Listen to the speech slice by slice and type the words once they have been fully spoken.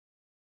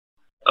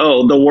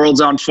Oh, the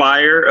world's on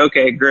fire?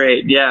 Okay,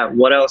 great. Yeah,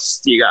 what else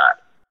do you got?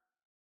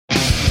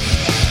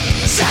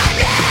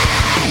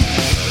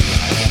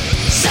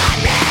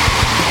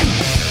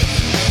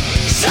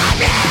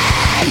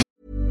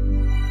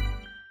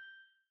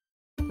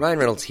 Ryan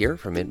Reynolds here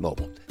from Mint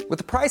Mobile. With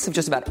the price of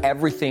just about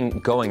everything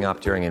going up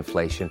during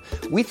inflation,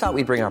 we thought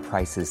we'd bring our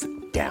prices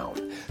down.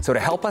 So to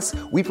help us,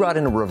 we brought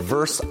in a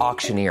reverse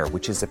auctioneer,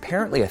 which is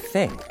apparently a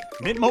thing.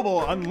 Mint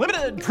Mobile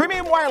Unlimited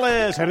Premium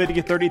Wireless. How to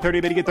get 30,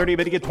 30, bit to get 30,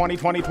 bit to get 20,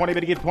 20, 20,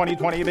 bit to get 20,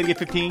 20, bit to get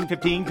 15,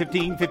 15,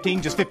 15,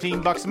 15, just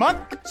 $15 a month?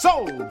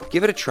 Sold!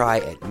 Give it a try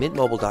at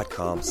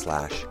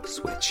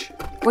mintmobile.com/switch.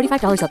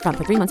 $45 up front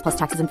for 3 months plus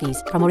taxes and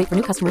fees. Promo rate for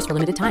new customers for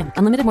limited time.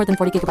 Unlimited more than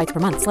 40 gigabytes per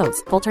month.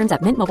 Slows full terms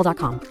at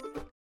mintmobile.com.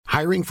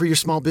 Hiring for your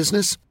small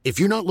business? If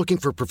you're not looking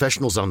for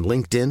professionals on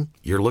LinkedIn,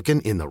 you're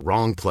looking in the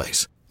wrong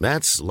place.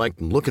 That's like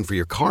looking for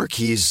your car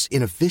keys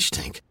in a fish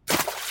tank.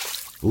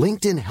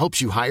 LinkedIn helps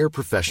you hire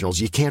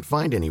professionals you can't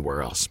find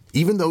anywhere else,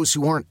 even those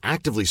who aren't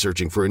actively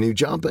searching for a new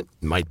job but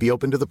might be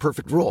open to the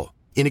perfect role.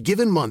 In a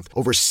given month,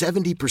 over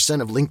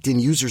 70% of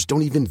LinkedIn users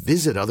don't even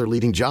visit other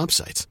leading job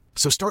sites.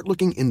 So start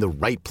looking in the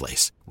right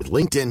place. With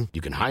LinkedIn,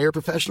 you can hire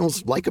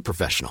professionals like a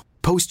professional.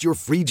 Post your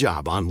free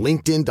job on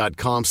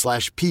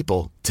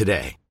linkedin.com/people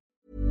today.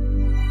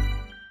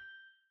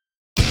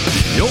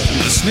 You're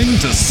listening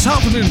to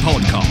Sapnin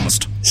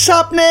Podcast.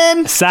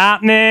 Sapnin!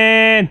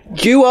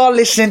 You are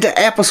listening to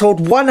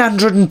episode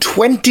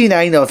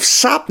 129 of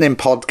Sapnin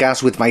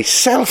Podcast with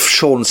myself,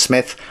 Sean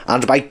Smith,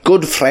 and my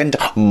good friend,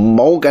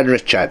 Morgan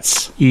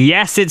Richards.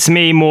 Yes, it's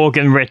me,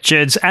 Morgan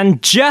Richards,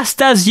 and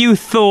just as you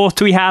thought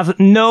we have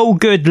no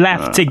good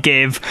left to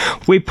give,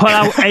 we put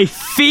out a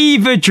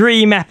fever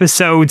dream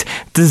episode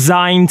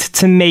designed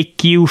to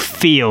make you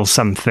feel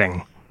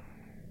something.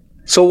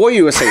 So what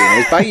you were saying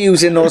is, by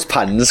using those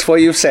puns,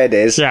 what you've said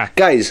is,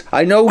 guys,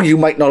 I know you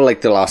might not like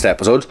the last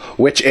episode,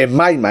 which in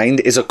my mind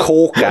is a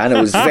corker, and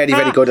it was very,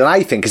 very good, and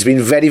I think it's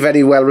been very,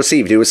 very well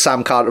received. It was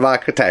Sam Carter of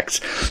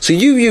Architects. So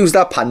you used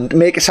that pun to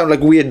make it sound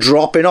like we're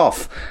dropping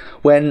off,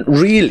 when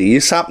really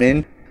it's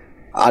happening,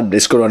 and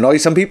it's going to annoy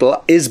some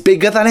people, is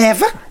bigger than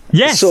ever.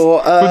 Yes,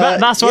 so,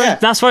 that's what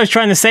I was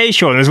trying to say,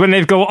 Sean, is when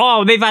they've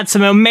they've had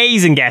some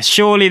amazing guests,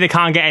 surely they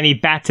can't get any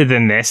better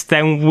than this,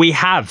 then we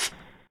have.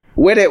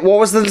 Wait, what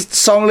was the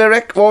song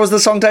lyric? What was the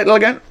song title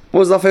again? What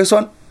was the first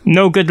one?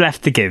 No good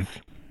left to give.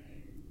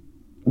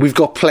 We've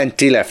got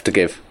plenty left to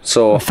give.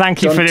 So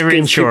thank you for the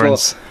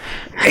reinsurance.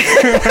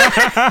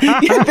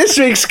 This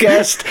week's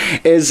guest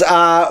is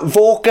a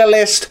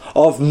vocalist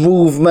of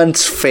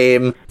Movement's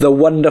fame, the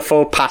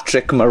wonderful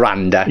Patrick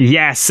Miranda.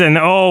 Yes, and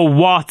oh,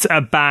 what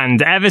a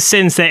band. Ever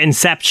since their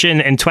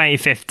inception in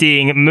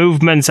 2015,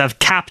 Movements have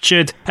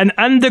captured an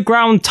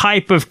underground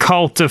type of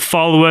cult of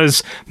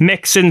followers,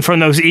 mixing from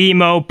those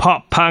emo,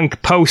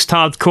 pop-punk,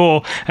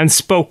 post-hardcore, and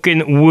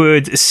spoken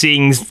word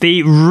scenes.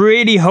 They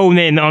really hone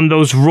in on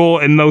those raw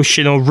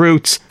emotional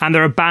roots, and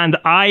they're a band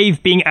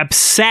I've been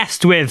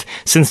obsessed with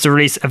since the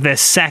release of their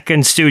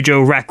second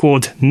studio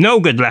record, No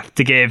Good Left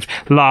to Give,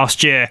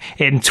 last year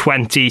in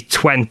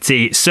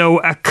 2020. So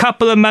a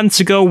couple of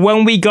months ago,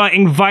 when we got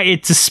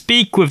invited to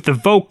speak with the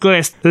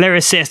vocalist,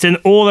 lyricist, and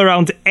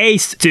all-around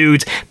ace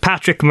dude,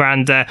 Patrick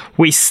Miranda,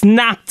 we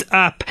snapped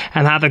up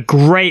and had a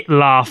great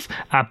laugh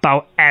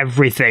about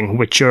everything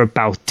which you're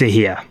about to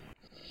hear.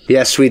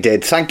 Yes, we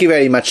did. Thank you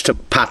very much to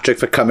Patrick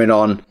for coming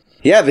on.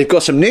 Yeah, they've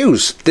got some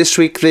news. This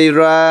week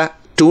they're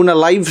doing a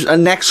live,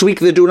 and next week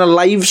they're doing a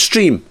live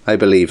stream, I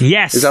believe.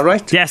 Yes. Is that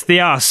right? Yes, they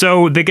are.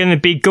 So they're going to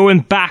be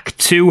going back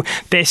to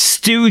their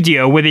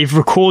studio where they've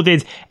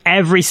recorded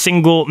every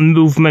single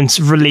Movements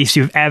release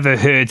you've ever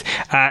heard.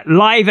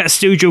 Live at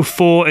Studio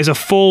 4 is a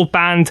full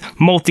band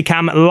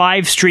multicam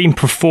live stream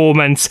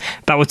performance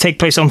that will take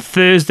place on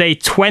Thursday,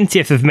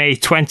 20th of May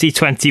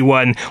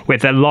 2021,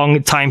 with their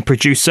long-time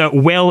producer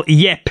Will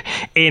Yip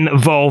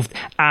involved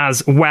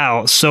as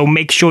well. So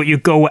make sure you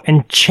go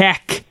and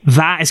check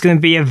that. It's going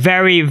to be a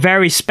very,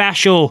 very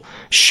special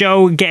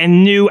show,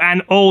 getting new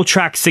and old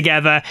tracks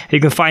together. You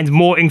can find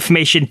more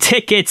information,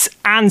 tickets,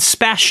 and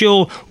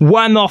special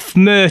one-off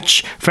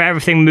merch for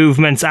everything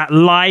Movements at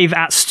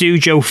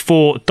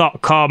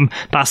live@studio4.com.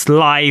 That's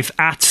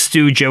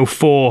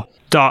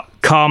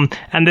live@studio4.com.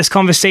 And this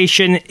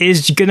conversation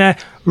is gonna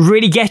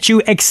really get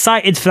you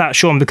excited for that,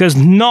 Sean, because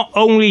not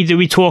only do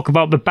we talk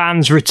about the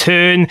band's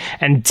return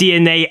and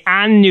DNA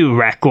and new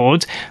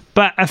record,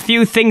 but a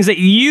few things that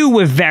you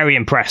were very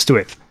impressed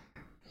with.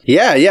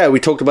 Yeah,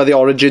 we talked about the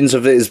origins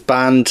of his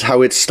band,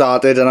 how it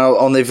started, and how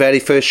on their very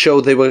first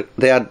show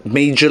they had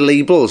major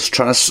labels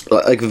trying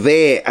to,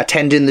 they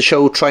attending the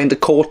show, trying to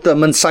court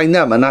them and sign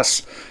them, and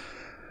that's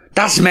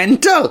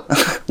mental.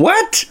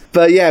 What?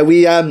 But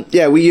we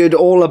heard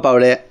all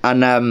about it,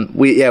 and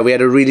we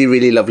had a really,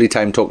 really lovely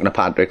time talking to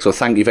Patrick. So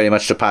thank you very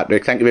much to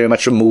Patrick. Thank you very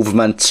much to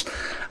Movement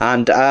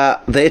and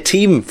their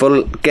team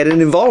for getting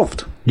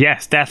involved.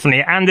 Yes,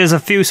 definitely. And there's a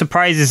few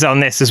surprises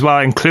on this as well,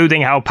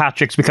 including how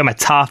Patrick's become a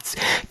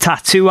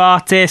tattoo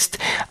artist.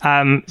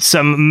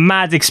 Some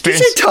mad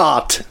experience. Did you say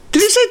tart?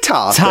 Did you say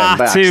tart?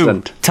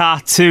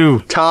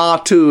 Tattoo.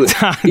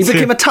 He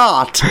became a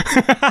tart. You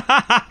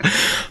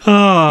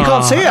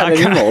can't say that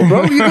anymore,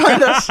 bro. You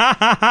heard us.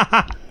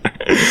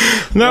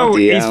 No,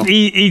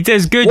 he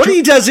does good. What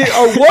he does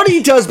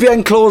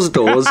behind closed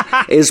doors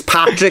is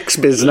Patrick's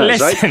business.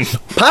 Listen. Right?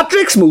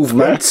 Patrick's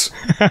movements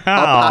are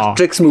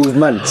Patrick's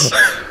movements.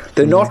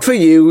 They're not for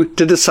you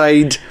to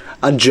decide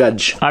and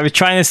judge. I was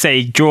trying to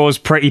say draws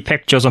pretty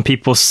pictures on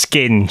people's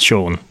skin,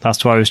 Sean.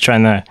 That's what I was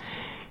trying to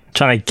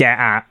get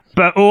at.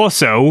 But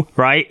also,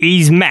 right,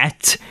 he's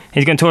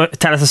going to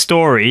tell us a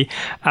story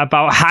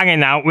about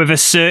hanging out with a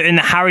certain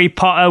Harry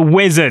Potter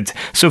wizard.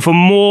 So for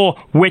more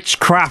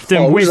witchcraft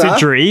and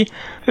wizardry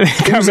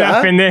coming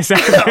up in this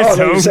episode. Oh,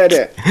 no, you said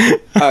it.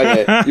 Oh,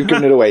 yeah, you've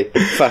given it away.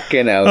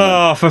 Fucking hell.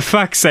 Man. Oh, for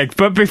fuck's sake.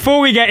 But before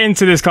we get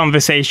into this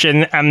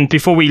conversation and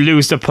before we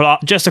lose the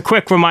plot, just a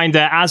quick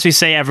reminder, as we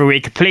say every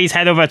week, please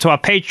head over to our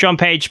Patreon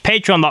page,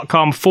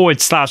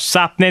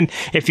 patreon.com/Sapnin.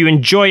 If you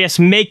enjoy us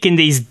making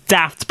these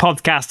daft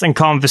podcasts and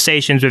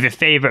conversations with your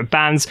favourite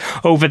bands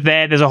over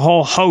there's a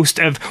whole host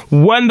of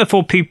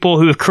wonderful people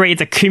who have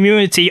created a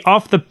community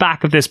off the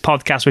back of this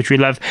podcast, which we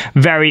love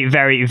very,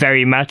 very,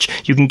 very much.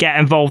 You can get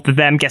involved with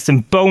them, get some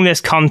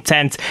bonus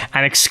content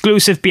and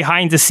exclusive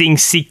behind the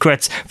scenes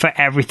secrets for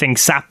everything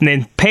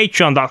Sapnin.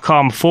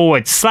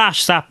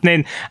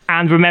 Patreon.com/Sapnin.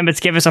 And remember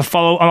to give us a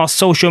follow on our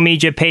social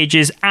media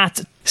pages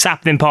at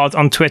SapninPod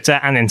on Twitter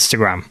and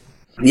Instagram.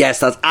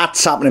 Yes, that's at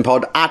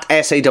SapninPod, at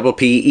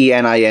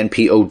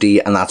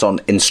SAPPENINPOD, and that's on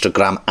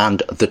Instagram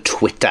and the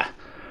Twitter.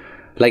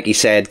 Like he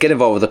said, get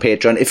involved with the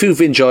Patreon. If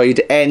you've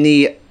enjoyed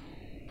any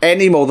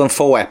more than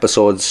 4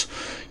 episodes,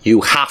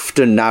 you have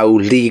to now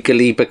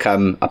legally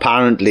become,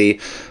 apparently,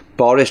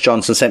 Boris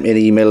Johnson sent me an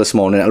email this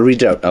morning. I'll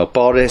read it out now.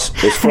 Boris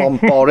is from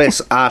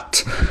Boris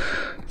at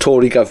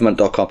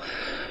torygovernment.com.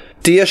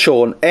 Dear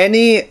Sean,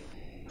 any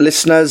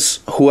listeners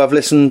who have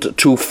listened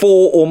to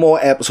 4 or more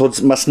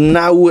episodes must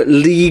now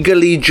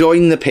legally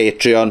join the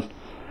Patreon.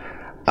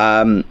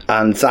 And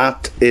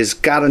that is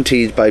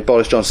guaranteed by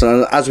Boris Johnson.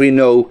 And as we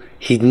know,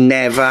 he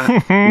never,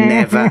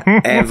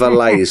 ever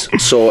lies.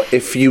 So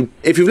if you've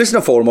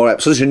listened to 4 or more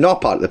episodes, you're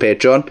not part of the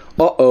Patreon.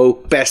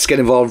 Best get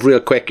involved real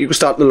quick. You can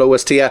start the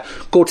lowest tier,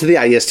 go to the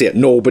highest tier.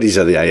 Nobody's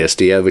at the highest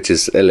tier, which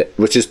is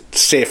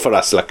safe for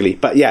us, luckily.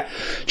 But yeah,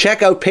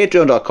 check out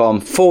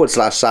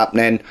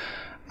patreon.com/Sapnin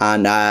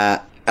and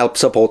help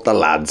support the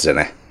lads in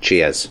it.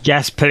 Cheers.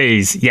 Yes,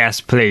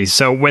 please.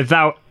 So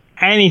without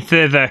any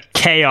further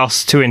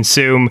chaos to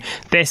ensue,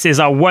 this is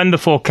our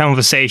wonderful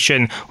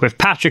conversation with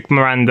Patrick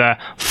Miranda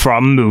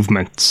from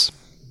Movements.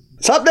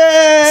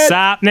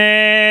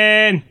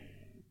 Sapnin!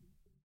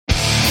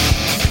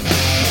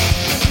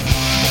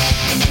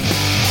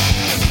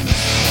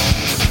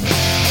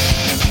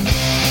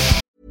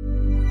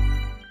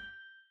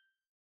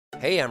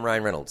 Hey, I'm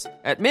Ryan Reynolds.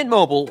 At Mint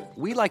Mobile,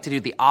 we like to do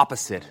the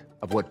opposite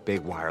of what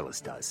Big Wireless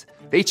does.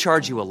 They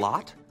charge you a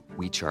lot.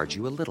 We charge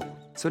you a little.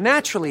 So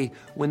naturally,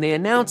 when they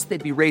announced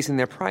they'd be raising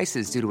their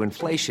prices due to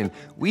inflation,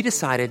 we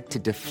decided to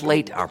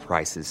deflate our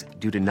prices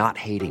due to not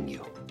hating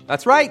you.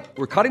 That's right.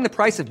 We're cutting the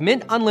price of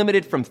Mint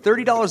Unlimited from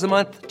 $30 a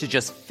month to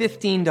just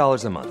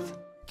 $15 a month.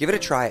 Give it a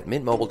try at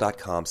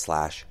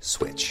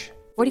mintmobile.com/switch.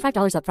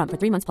 $45 up front for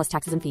 3 months plus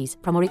taxes and fees.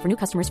 Promo rate for new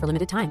customers for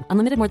limited time.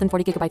 Unlimited more than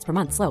 40 gigabytes per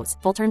month. Slows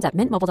full terms at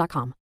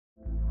mintmobile.com.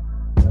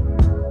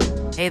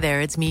 Hey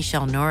there, it's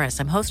Michelle Norris.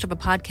 I'm host of a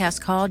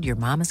podcast called Your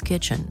Mama's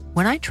Kitchen.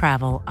 When I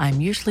travel, I'm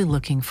usually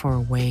looking for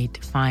a way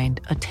to find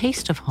a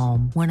taste of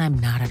home when I'm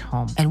not at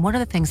home. And one of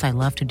the things I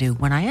love to do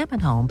when I am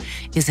at home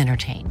is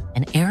entertain.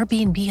 And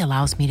Airbnb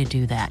allows me to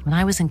do that. When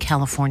I was in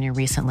California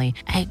recently,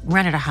 I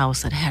rented a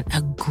house that had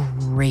a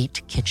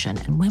great kitchen.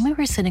 And when we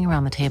were sitting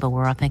around the table, we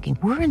were all thinking,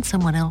 we're in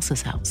someone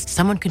else's house.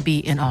 Someone could be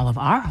in all of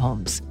our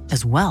homes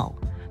as well.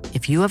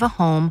 If you have a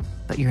home,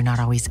 but you're not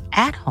always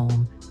at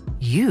home,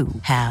 you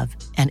have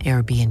an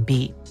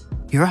Airbnb.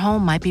 Your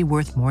home might be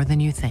worth more than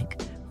you think.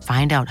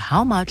 Find out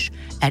how much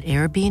at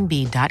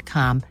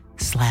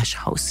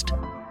airbnb.com/host.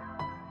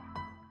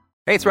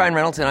 Hey, it's Ryan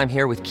Reynolds, and I'm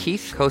here with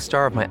Keith,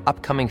 co-star of my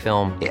upcoming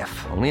film,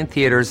 If, only in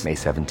theaters May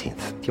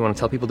 17th. Do you want to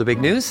tell people the big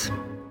news?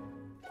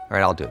 All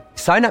right, I'll do it.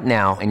 Sign up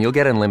now and you'll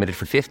get unlimited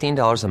for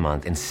 $15 a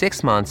month and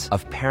 6 months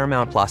of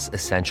Paramount Plus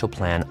Essential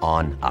Plan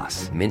on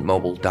us.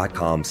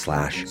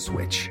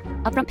 mintmobile.com/switch.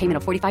 Upfront payment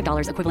of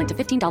 $45 equivalent to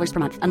 $15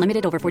 per month.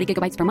 Unlimited over 40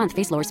 gigabytes per month.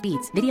 Face lower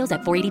speeds. Videos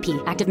at 480p.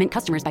 Active Mint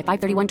customers by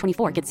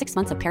 531.24 get 6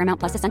 months of Paramount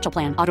Plus Essential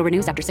Plan. Auto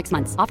renews after 6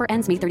 months. Offer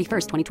ends May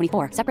 31st,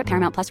 2024. Separate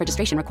Paramount Plus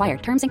registration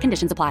required. Terms and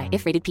conditions apply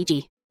if rated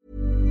PG.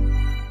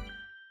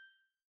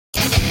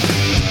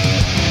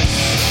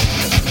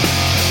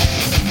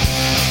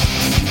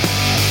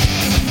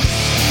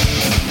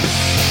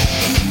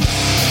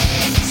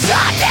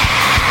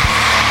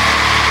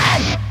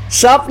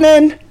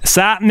 Sapnin!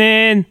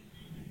 Sapnin!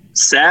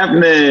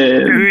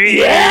 Sapnin.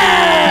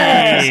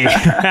 Yeah!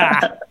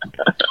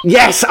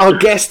 Yes, our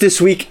guest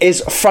this week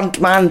is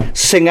frontman,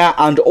 singer,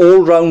 and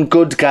all-round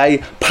good guy,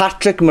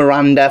 Patrick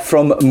Miranda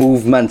from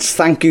Movements.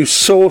 Thank you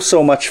so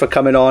much for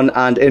coming on,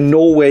 and in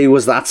no way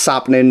was that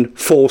Sapnin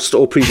forced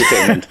or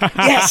predetermined.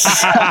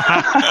 Yes!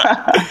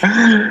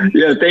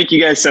 Yeah, thank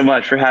you guys so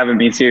much for having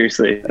me,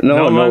 seriously.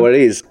 No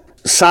worries.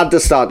 Sad to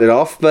start it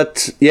off,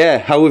 but yeah,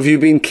 how have you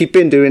been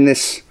keeping doing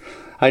this?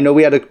 I know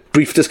we had a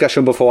brief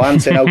discussion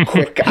beforehand saying how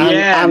quick and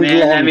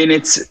long. I mean,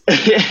 it's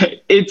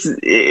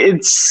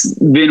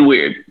been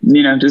weird,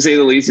 to say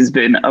the least. It's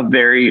been a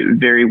very,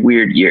 very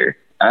weird year.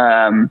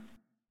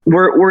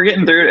 We're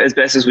getting through it as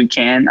best as we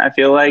can. I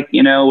feel like,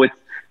 with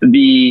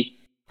the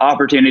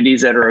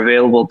opportunities that are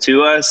available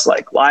to us,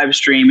 like live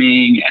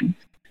streaming and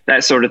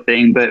that sort of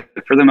thing. But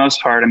for the most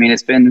part, I mean,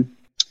 it's been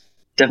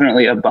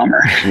definitely a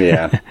bummer.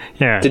 Yeah.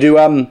 Yeah. Did you,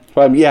 I'm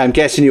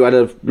guessing you had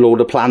a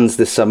load of plans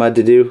this summer,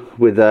 did you,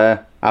 with,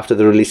 after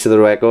the release of the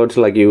record,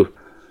 like you?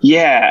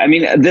 Yeah. I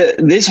mean,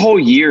 this whole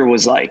year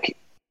was like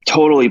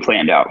totally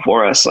planned out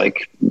for us,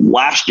 like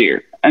last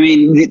year. I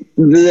mean,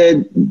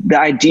 the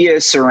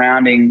idea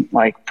surrounding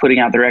like putting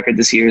out the record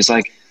this year is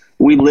like,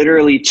 we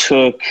literally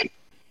took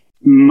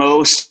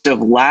most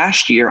of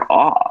last year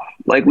off.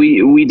 Like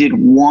we did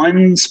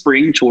one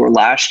spring tour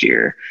last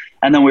year,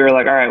 and then we were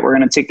like, all right, we're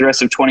going to take the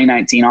rest of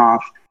 2019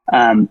 off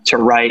to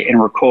write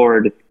and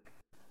record.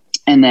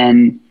 And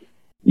then,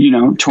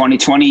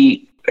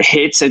 2020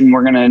 hits and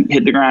we're going to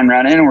hit the ground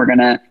running, and we're going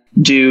to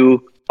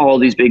do all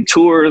these big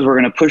tours. We're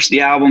going to push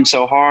the album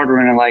so hard. We're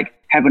going to like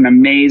have an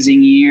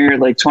amazing year.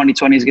 Like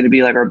 2020 is going to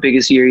be like our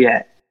biggest year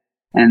yet.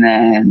 And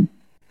then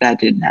that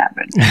didn't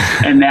happen.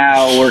 And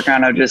now we're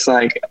kind of just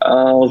like,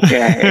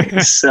 okay,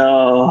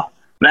 so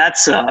that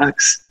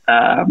sucks.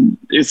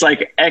 It's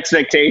like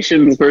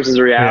expectations versus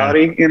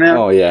reality,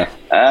 Oh yeah.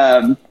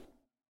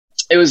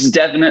 It was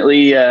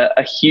definitely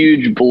a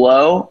huge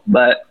blow,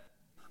 but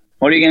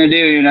what are you going to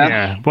do,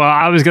 Yeah. Well,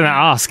 I was going to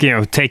ask,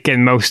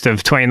 taking most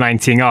of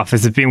 2019 off,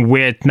 has it been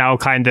weird now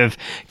kind of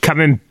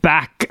coming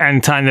back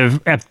and kind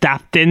of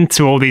adapting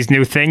to all these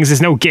new things?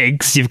 There's no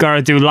gigs. You've got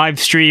to do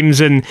live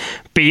streams and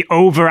be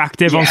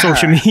overactive on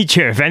social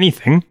media, if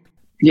anything.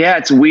 Yeah,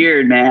 it's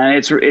weird, man.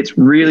 It's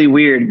really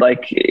weird.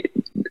 Like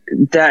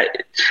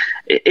that,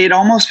 it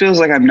almost feels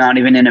like I'm not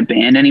even in a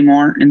band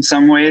anymore in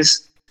some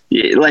ways.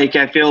 Like,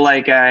 I feel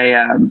like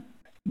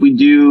we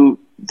do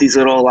these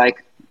little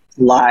like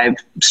live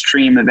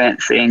stream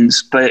event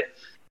things, but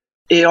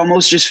it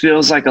almost just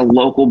feels like a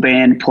local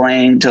band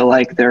playing to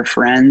like their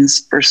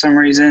friends for some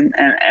reason.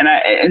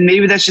 And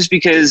maybe that's just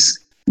because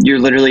you're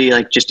literally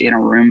like just in a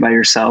room by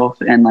yourself,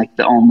 and like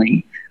the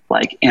only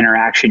like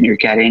interaction you're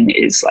getting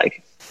is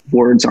like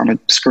words on a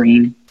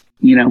screen,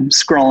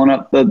 scrolling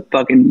up the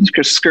fucking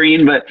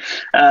screen. But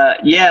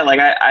like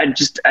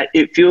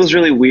it feels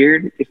really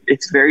weird.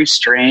 It's very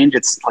strange.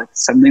 It's like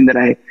something that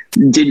I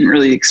didn't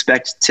really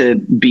expect to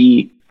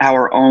be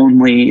our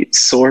only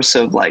source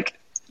of like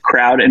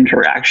crowd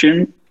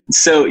interaction.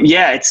 So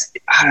yeah,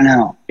 I don't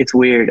know. It's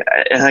weird.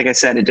 Like I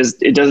said, it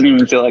doesn't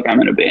even feel like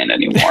I'm in a band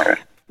anymore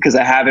because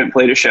I haven't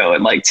played a show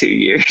in like 2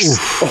 years.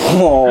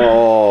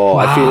 Oh,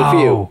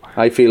 wow.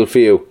 I feel for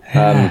you.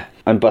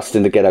 I'm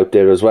busting to get out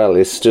there as well.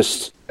 It's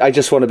just, I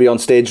just want to be on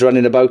stage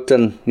running about,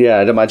 and yeah,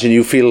 I'd imagine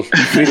you feel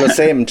the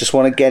same. Just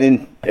want to get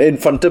in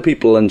front of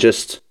people and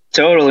just...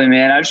 Totally,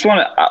 man. I just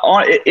want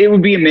to, it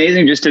would be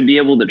amazing just to be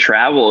able to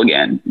travel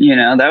again.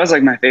 That was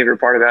like my favorite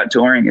part about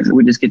touring, is that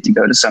we just get to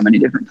go to so many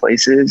different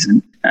places.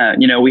 And,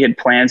 we had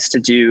plans to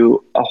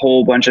do a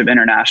whole bunch of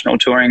international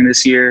touring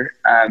this year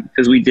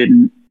because we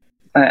didn't,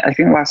 I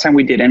think the last time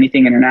we did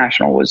anything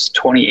international was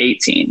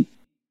 2018.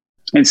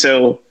 And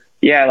so,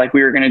 yeah, like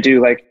we were going to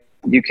do like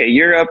UK,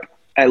 Europe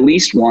at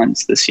least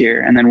once this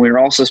year. And then we were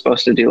also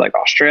supposed to do like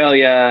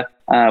Australia.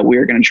 We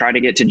were going to try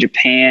to get to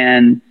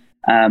Japan.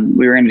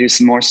 We were going to do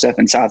some more stuff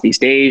in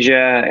Southeast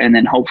Asia, and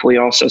then hopefully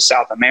also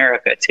South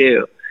America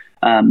too.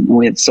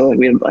 We had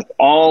like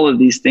all of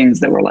these things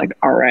that were like,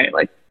 all right,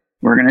 like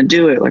we're going to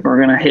do it. Like we're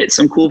going to hit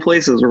some cool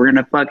places. We're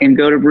going to fucking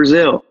go to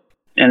Brazil.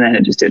 And then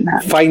it just didn't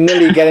happen.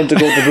 Finally getting to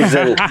go to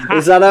Brazil.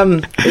 Is that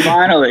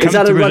finally? Is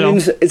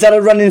that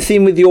a running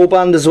theme with your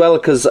band as well?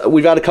 Because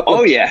we've had a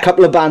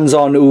couple of bands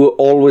on who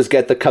always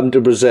get the come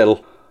to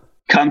Brazil.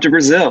 Come to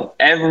Brazil.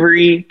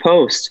 Every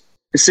post.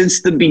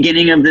 Since the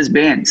beginning of this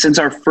band, since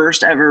our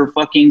first ever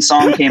fucking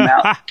song came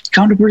out,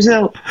 come to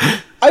Brazil.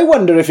 I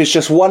wonder if it's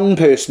just one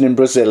person in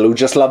Brazil who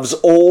just loves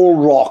all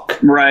rock.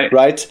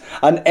 Right?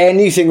 And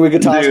anything with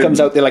guitars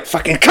comes out, they're like,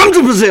 fucking come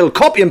to Brazil,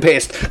 copy and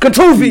paste,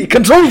 Control V,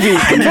 Control V,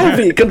 Control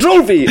V,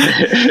 Control V.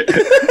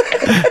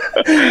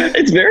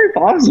 It's very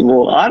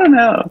possible. I don't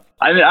know.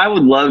 I mean, I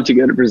would love to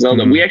go to Brazil.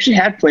 Mm-hmm. We actually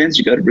had plans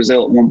to go to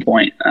Brazil at one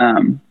point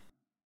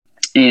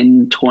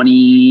in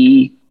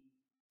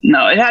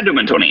No, it had to have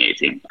been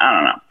 2018. I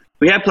don't know.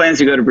 We had plans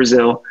to go to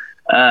Brazil,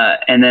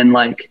 and then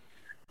like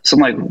some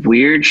like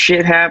weird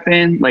shit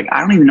happened. Like I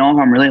don't even know if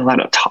I'm really allowed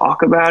to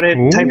talk about it.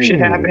 Type shit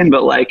happened,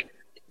 but like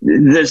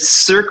the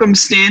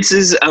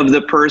circumstances of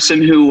the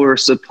person who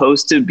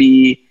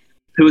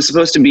who was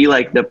supposed to be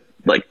like the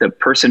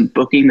person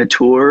booking the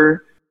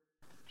tour,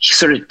 he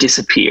sort of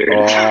disappeared.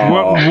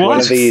 What?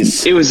 One of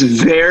these. It was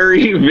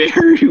very,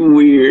 very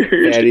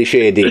weird. Very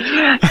shady.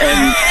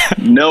 And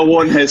no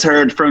one has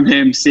heard from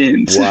him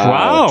since.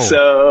 Wow.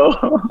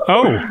 So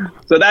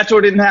that's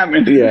what didn't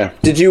happen. Yeah.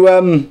 Did you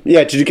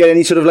get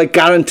any sort of like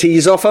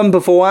guarantees off him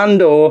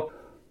beforehand, or?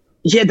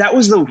 Yeah, that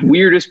was the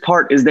weirdest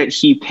part, is that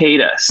he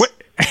paid us.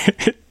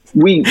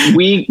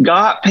 We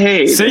got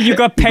paid. So you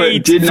got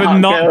paid for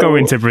not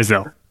going to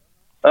Brazil?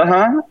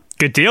 Uh-huh.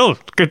 Good deal.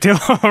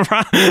 All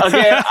right.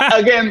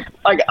 Again,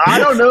 like, I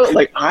don't know.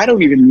 Like, I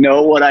don't even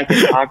know what I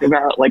can talk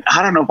about. Like,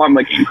 I don't know if I'm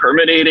like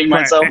incriminating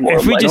myself. Right.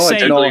 If we just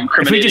say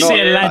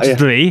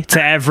allegedly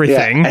to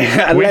everything.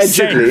 Yeah.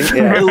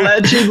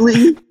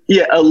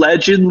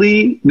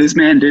 Allegedly, this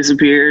man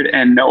disappeared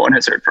and no one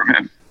has heard from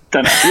him.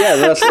 Yeah,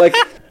 that's like...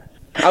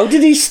 How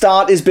did he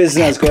start his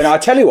business going, I'll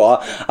tell you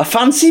what, I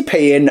fancy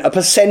paying a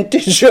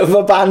percentage of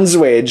a band's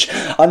wage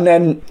and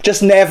then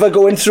just never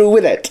going through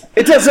with it?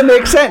 It doesn't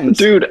make sense.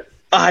 Dude,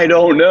 I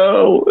don't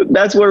know.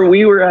 That's where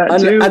we were at,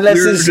 too.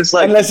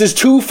 Unless there's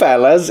two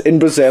fellas in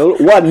Brazil,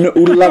 one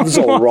who loves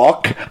all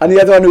rock and the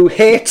other one who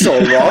hates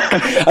all rock,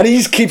 and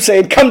he keeps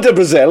saying, come to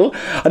Brazil,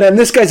 and then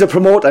this guy's a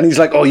promoter and he's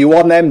like, oh, you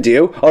want them, do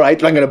you? All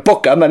right, I'm going to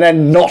book them, and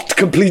then not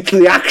complete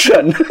the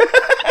action.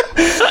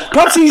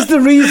 Perhaps he's the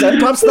reason,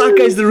 perhaps that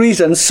guy's the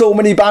reason so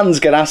many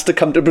bands get asked to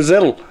come to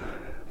Brazil.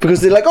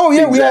 Because they're like, oh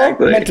yeah,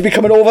 exactly. We are meant to be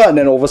coming over, and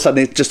then all of a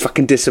sudden it just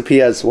fucking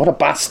disappears. What a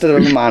bastard of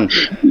a man.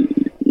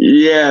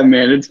 Yeah,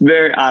 man, I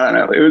don't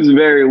know. It was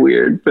very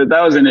weird, but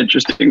that was an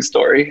interesting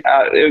story.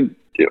 To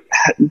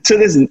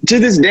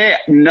this day,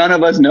 none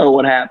of us know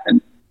what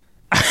happened.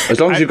 As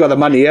long as you've got the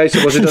money, I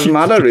suppose it doesn't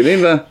matter, really.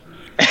 But...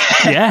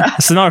 Yeah,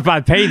 it's not a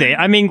bad payday.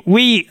 I mean,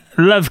 we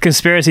love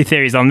conspiracy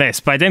theories on this,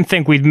 but I don't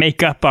think we'd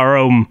make up our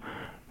own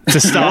to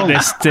start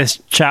this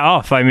chat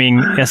off. I mean,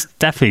 it's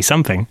definitely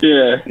something.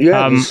 Yeah.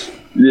 Yeah.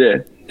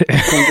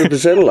 Come to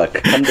Brazil,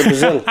 like. Come to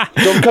Brazil.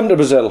 Don't come to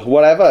Brazil.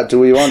 Whatever. Do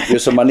we want you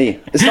some money?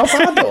 It's not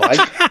bad, though.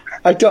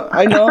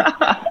 I know.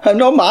 I'm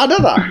not mad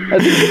at that. I'm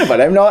thinking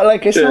about it. I'm not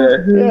like, it's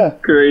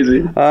not,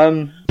 crazy.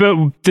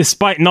 But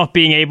despite not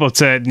being able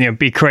to,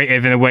 be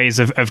creative in the ways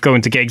of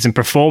going to gigs and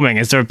performing,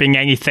 has there been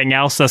anything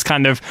else that's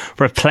kind of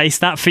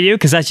replaced that for you?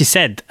 Because as you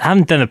said, I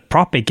haven't done a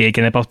proper gig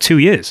in about 2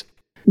 years.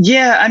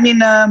 Yeah, I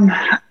mean,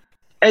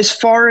 as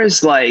far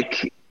as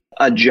like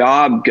a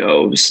job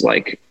goes,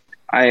 like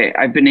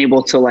I've been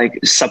able to like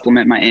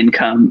supplement my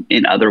income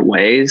in other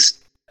ways.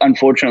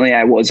 Unfortunately,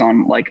 I was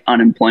on like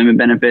unemployment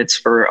benefits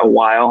for a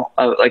while,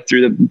 like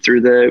through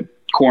the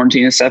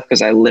quarantine and stuff,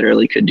 because I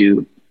literally could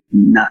do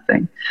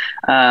nothing.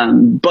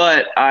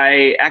 But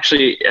I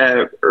actually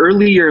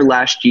earlier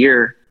last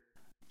year,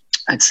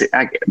 I'd say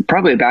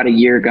probably about a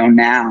year ago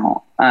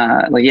now,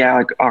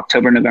 like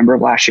October, November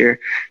of last year,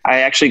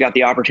 I actually got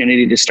the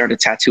opportunity to start a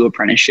tattoo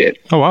apprenticeship.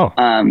 Oh, wow.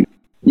 I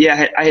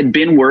had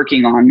been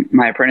working on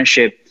my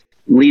apprenticeship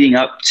leading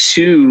up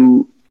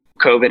to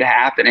COVID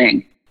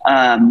happening.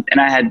 And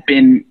I had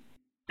been,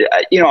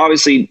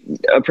 obviously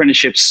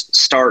apprenticeships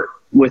start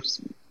with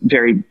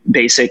very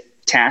basic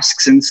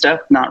tasks and stuff,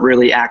 not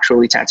really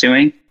actually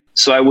tattooing.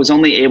 So I was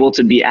only able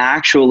to be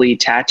actually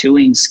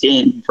tattooing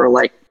skin for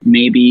like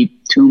maybe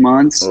 2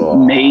 months,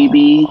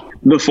 maybe,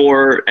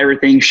 before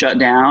everything shut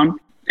down.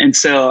 And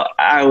so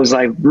I was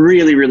like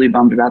really, really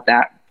bummed about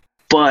that.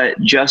 But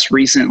just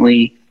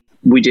recently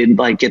we did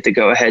like get the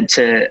go ahead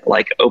to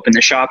like open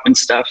the shop and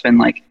stuff. And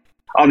like,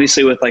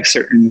 obviously with like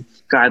certain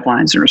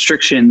guidelines and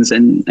restrictions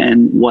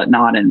and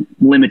whatnot, and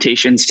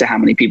limitations to how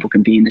many people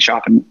can be in the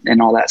shop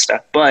and all that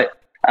stuff. But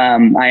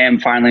I am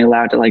finally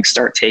allowed to like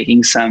start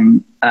taking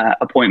some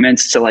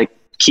appointments to like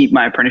keep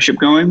my apprenticeship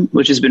going,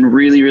 which has been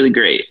really, really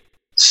great.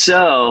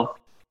 So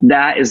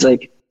that is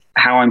like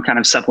how I'm kind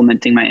of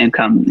supplementing my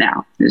income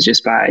now, is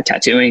just by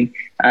tattooing.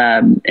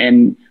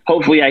 And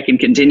hopefully I can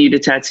continue to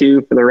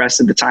tattoo for the rest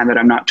of the time that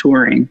I'm not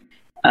touring.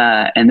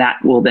 And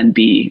that will then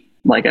be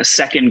like a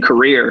second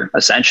career,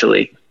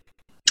 essentially.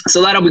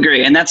 So that'll be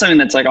great. And that's something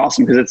that's like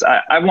awesome, because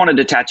I wanted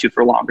to tattoo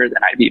for longer than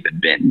I've even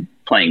been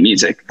playing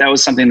music. That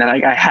was something that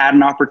I had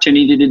an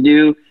opportunity to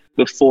do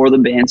before the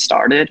band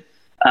started,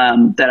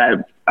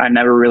 that I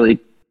never really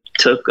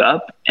took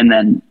up. And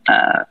then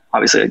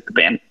obviously like, the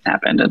band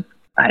happened and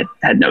I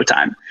had no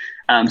time.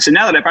 So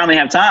now that I finally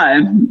have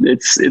time,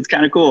 it's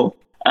kind of cool.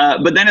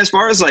 But then as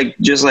far as like,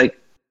 just like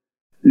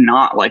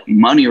not like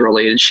money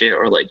related shit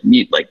or like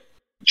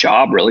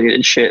job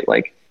related shit,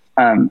 like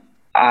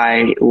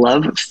I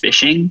love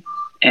fishing,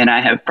 and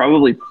I have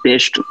probably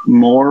fished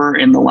more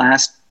in the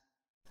last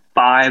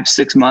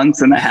 5-6 months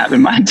than I have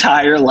in my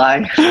entire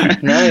life.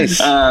 Nice.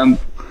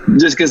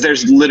 Just because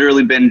there's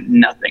literally been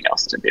nothing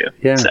else to do.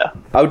 Yeah. So.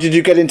 How did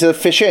you get into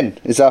fishing?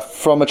 Is that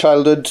from a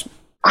childhood?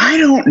 I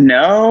don't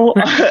know.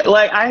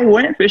 Like I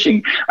went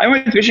fishing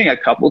a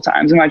couple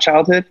times in my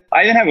childhood.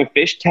 I even have a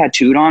fish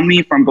tattooed on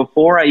me from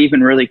before I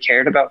even really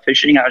cared about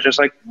fishing. I was just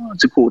like, oh,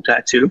 it's a cool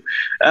tattoo.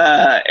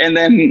 And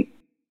then,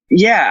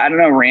 yeah, I don't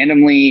know,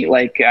 randomly,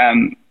 like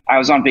I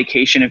was on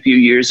vacation a few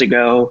years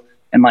ago,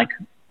 and like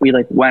we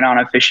like went on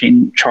a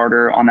fishing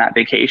charter on that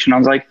vacation. I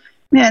was like,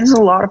 man, this is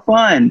a lot of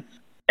fun.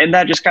 And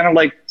that just kind of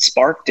like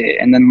sparked it.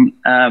 And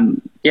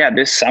then,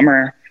 this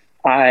summer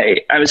I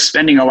was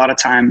spending a lot of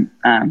time.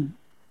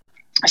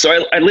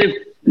 So I live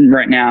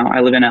right now, I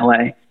live in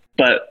LA,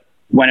 but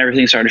when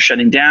everything started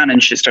shutting down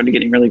and shit started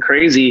getting really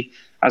crazy,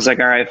 I was like,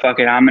 all right, fuck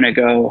it. I'm going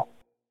to go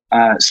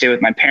stay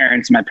with my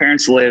parents. My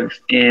parents live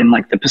in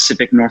like the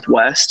Pacific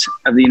Northwest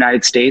of the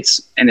United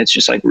States. And it's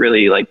just like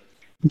really like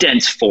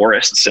dense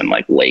forests and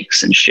like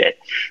lakes and shit.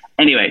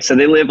 Anyway, so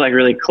they live like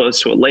really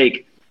close to a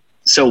lake.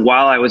 So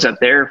while I was up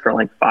there for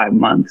like 5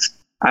 months,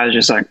 I was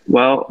just like,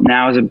 well,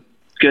 now is as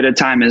good a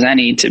time as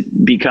any to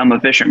become a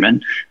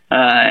fisherman.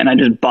 And I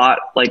just bought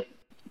like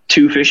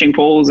 2 fishing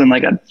poles and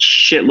like a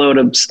shitload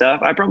of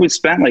stuff. I probably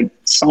spent I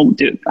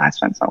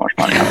spent so much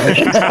money on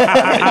fishing.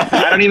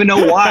 I don't even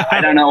know why.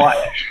 I don't know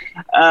why.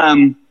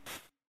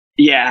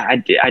 I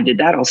did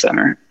that all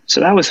summer. So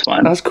that was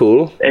fun. That's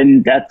cool.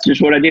 And that's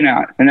just what I do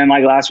now. And then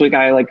like last week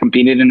I like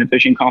competed in a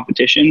fishing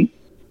competition.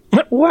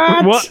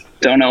 What?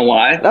 Don't know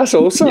why. That's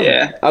awesome.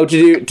 Yeah. How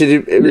did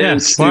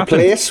you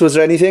place? Was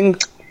there anything?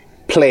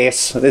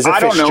 Place. There's a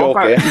fish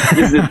joke here.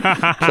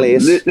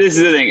 Place. This is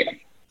the thing.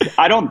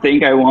 I don't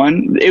think I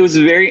won. It was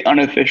very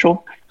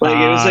unofficial. Like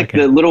it was like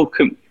the little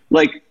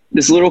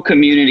this little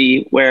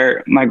community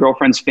where my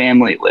girlfriend's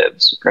family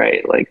lives,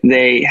 right? Like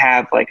they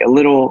have like a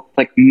little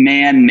like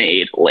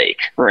man-made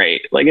lake,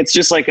 right? Like it's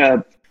just like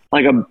a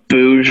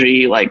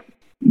bougie like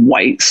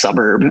white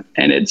suburb,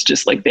 and it's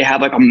just like they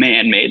have like a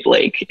man-made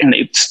lake and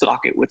they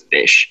stock it with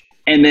fish.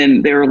 And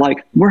then they were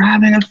like, we're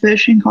having a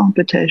fishing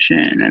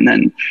competition, and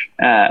then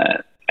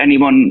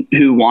anyone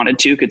who wanted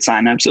to could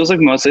sign up. So it was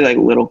like mostly like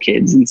little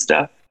kids and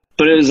stuff,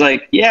 but it was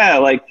like, yeah,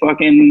 like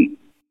fucking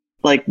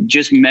like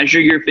just measure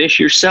your fish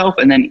yourself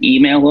and then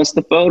email us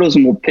the photos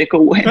and we'll pick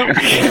a winner.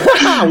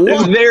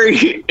 It's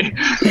very,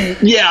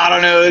 I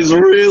don't know. It's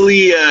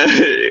really,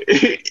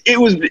 it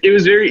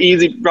was very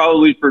easy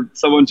probably for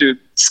someone to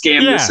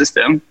scam the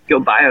system. Go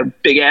buy a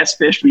big ass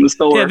fish from the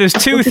store. Yeah, there's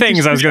 2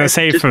 things I was going to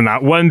say from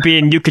that. One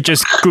being you could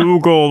just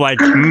Google like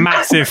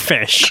massive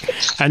fish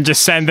and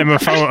just send them a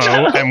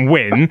photo and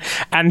win.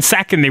 And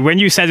secondly, when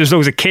you said there's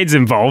loads of kids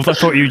involved, I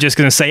thought you were just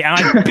going to say, and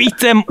I beat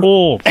them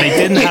all. They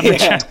didn't have a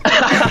chance.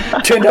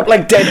 Turned up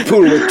like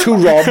Deadpool with 2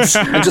 rods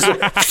and just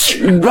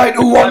right,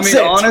 who wants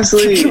it?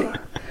 Honestly,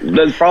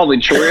 that's probably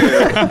true.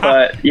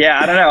 But yeah,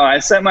 I don't know. I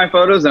sent my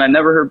photos and I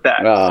never heard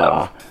back.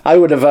 So. I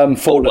would have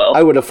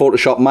I would have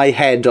photoshopped my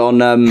head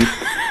on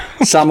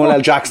Samuel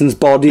L. Jackson's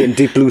body in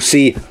Deep Blue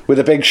Sea with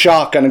a big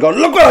shark and gone,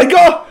 look what I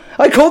got!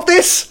 I caught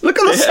this! Look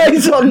at the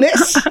size on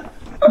this!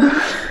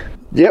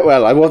 Yeah,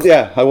 well, I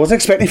wasn't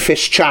expecting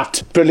fish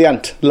chat.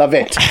 Brilliant. Love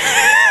it.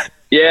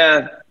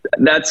 Yeah,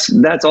 that's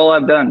all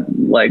I've done.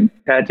 Like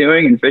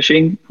tattooing and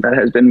fishing, that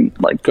has been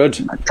like good.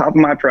 Top of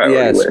my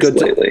priority list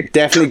good lately.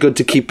 Definitely good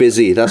to keep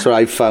busy. That's what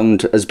I've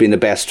found has been the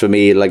best for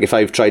me. Like if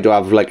I've tried to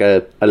have like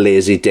a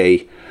lazy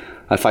day,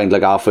 I find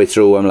like halfway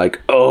through I'm like,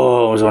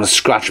 oh, I want to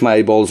scratch my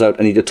eyeballs out.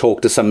 I need to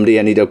talk to somebody.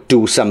 I need to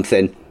do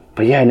something.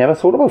 But yeah, I never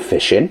thought about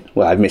fishing.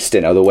 Well, I've missed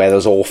it now. The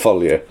weather's awful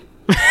here.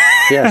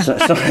 Yeah,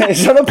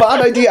 it's not a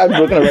bad idea. I'm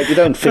going to write it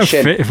down.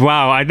 Fishing.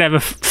 Wow, I'd never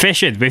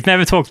fishing. We've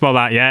never talked about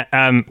that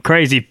yet.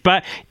 Crazy.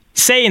 But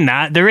saying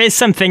that, there is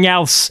something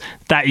else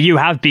that you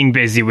have been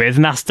busy with,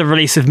 and that's the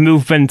release of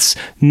Movement's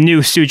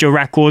new studio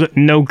record,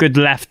 No Good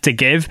Left to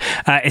Give.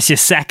 It's your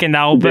second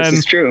album. This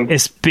is true.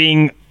 It's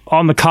been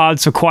on the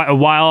cards for quite a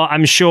while.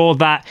 I'm sure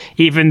that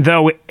even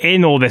though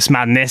in all this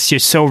madness, you're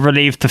so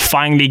relieved to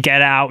finally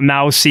get out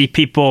now, see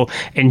people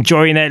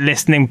enjoying it,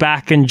 listening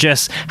back, and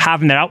just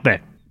having it out there.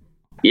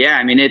 Yeah,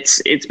 I mean,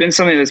 it's been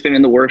something that's been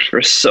in the works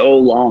for so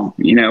long.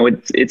 You know,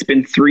 it's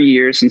been 3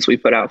 years since we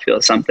put out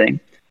Feel Something.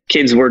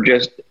 Kids were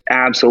just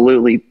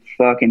absolutely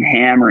fucking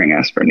hammering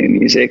us for new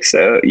music.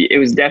 So it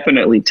was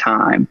definitely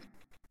time.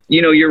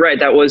 You know, you're right.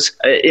 That was,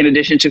 in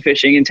addition to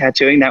fishing and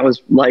tattooing, that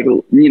was like,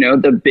 you know,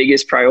 the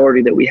biggest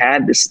priority that we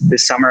had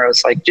this summer. I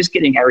was like, just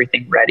getting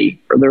everything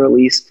ready for the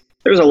release.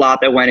 There was a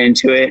lot that went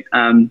into it.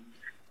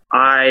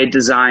 I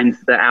designed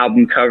the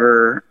album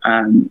cover.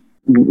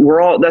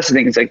 That's the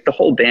thing. It's like the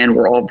whole band,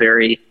 we're all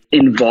very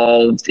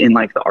involved in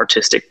like the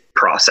artistic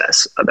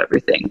process of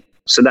everything.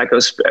 So that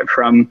goes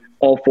from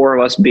all 4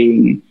 of us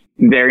being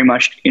very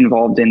much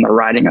involved in the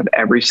writing of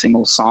every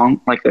single song.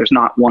 Like there's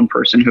not one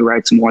person who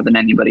writes more than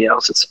anybody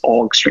else. It's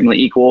all extremely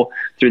equal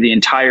through the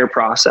entire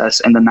process.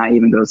 And then that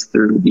even goes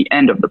through the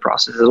end of the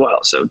process as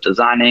well. So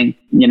designing,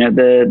 you know,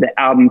 the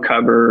album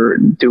cover,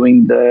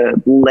 doing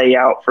the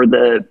layout for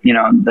the, you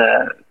know,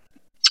 the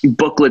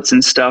booklets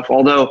and stuff.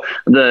 Although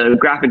the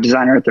graphic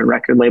designer at the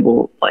record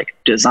label like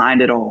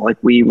designed it all, like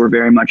we were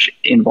very much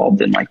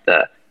involved in like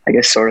the, I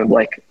guess, sort of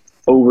like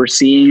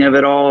overseeing of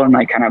it all and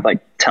like kind of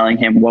like telling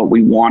him what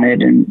we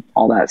wanted and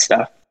all that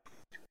stuff.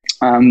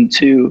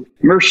 To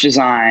merch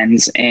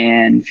designs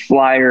and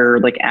flyer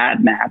like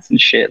ad mats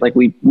and shit. Like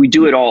we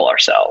do it all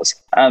ourselves.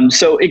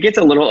 So it gets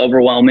a little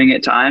overwhelming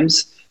at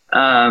times.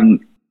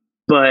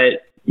 But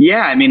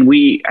yeah, I mean,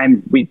 we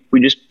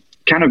just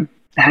kind of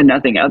had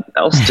nothing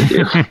else to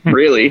do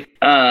really.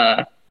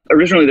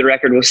 originally the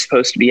record was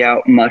supposed to be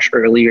out much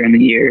earlier in the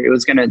year. It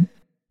was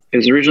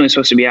originally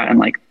supposed to be out in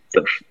like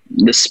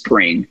the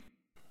spring,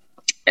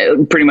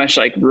 pretty much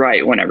like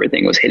right when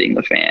everything was hitting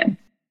the fan.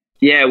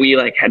 Yeah, we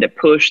like had to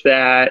push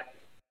that.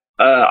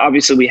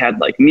 Obviously we had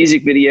like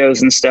music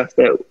videos and stuff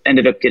that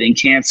ended up getting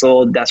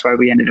canceled. That's why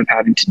we ended up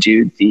having to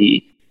do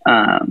the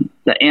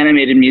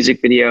animated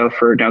music video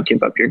for Don't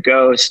Give Up Your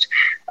Ghost.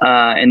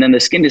 And then the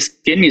Skin to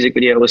Skin music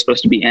video was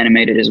supposed to be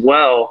animated as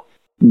well,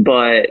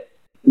 but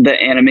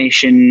the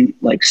animation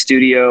like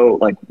studio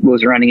like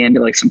was running into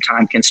like some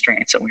time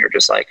constraints, and we were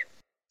just like,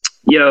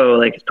 yo,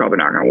 like it's probably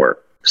not gonna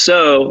work.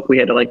 So we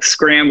had to like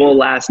scramble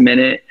last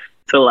minute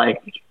to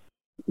like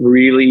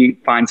really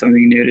find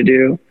something new to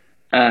do.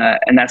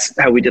 And that's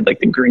how we did like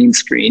the green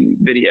screen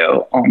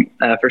video on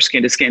for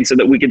Skin to Skin, so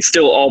that we could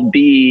still all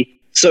be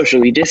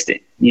socially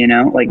distant, you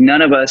know, like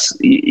none of us,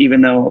 even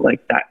though like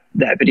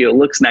that video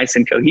looks nice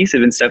and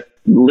cohesive and stuff,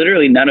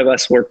 literally none of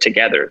us worked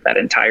together that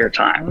entire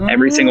time.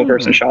 Every single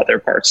person shot their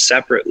parts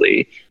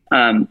separately.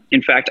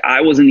 In fact,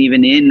 I wasn't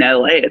even in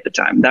LA at the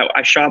time that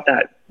I shot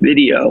that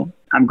video.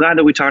 I'm glad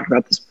that we talked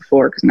about this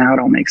before, because now it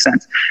all makes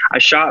sense. I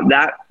shot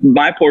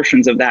my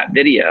portions of that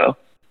video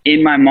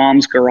in my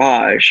mom's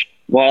garage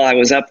while I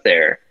was up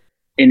there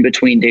in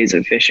between days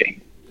of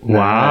fishing.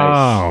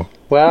 Wow.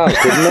 Wow,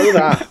 didn't know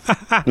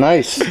that.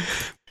 Nice.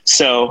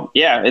 So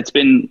yeah, it's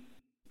been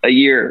a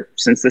year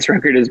since this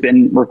record has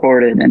been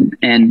recorded,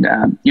 and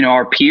you know,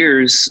 our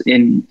peers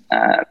in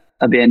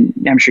a band,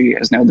 I'm sure you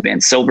guys know the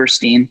band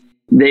Silverstein,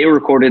 they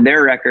recorded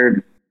their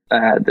record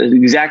the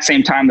exact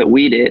same time that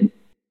we did,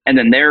 and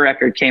then their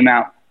record came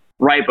out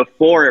right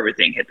before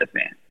everything hit the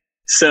fan.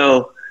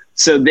 So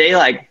they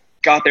like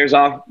got theirs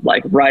off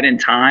like right in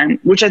time,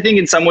 which I think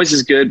in some ways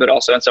is good, but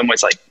also in some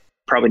ways like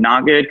probably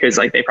not good, because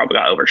like they probably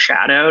got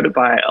overshadowed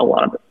by a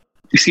lot of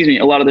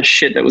the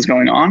shit that was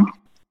going on.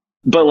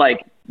 But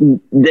like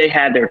they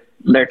had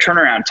their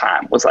turnaround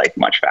time was like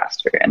much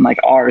faster, and like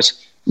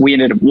ours, we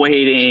ended up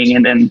waiting,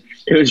 and then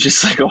it was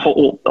just like the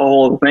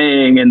whole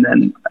thing, and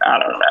then I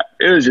don't know,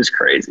 it was just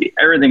crazy.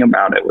 Everything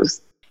about it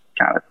was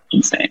kind of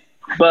insane,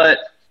 but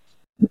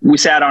we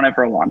sat on it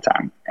for a long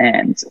time,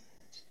 and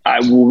I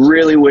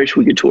really wish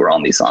we could tour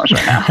on these songs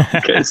right now,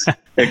 because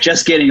they're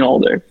just getting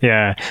older.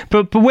 Yeah.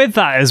 But with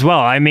that as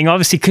well, I mean,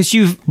 obviously, because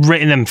you've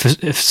written them for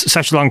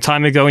such a long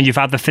time ago and you've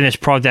had the finished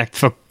project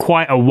for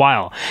quite a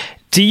while,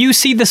 do you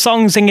see the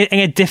songs in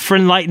a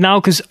different light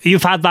now? Because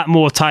you've had that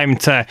more time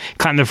to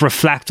kind of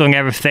reflect on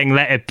everything,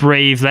 let it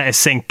breathe, let it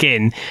sink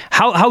in.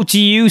 How do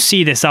you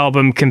see this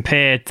album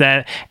compared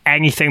to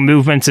anything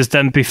Movement has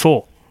done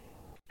before?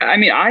 I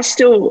mean, I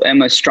still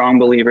am a strong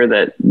believer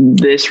that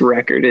this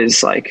record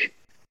is like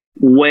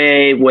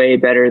way, way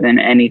better than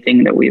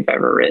anything that we've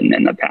ever written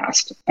in the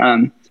past.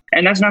 And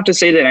that's not to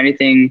say that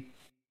anything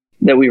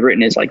that we've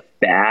written is like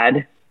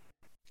bad.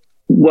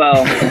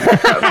 Well,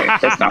 okay,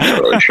 that's not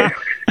really true.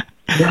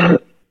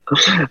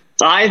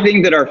 I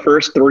think that our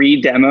first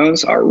 3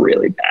 demos are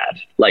really bad,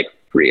 like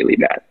really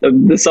bad.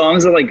 The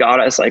songs that like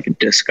got us like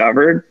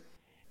discovered,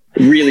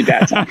 really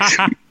bad songs.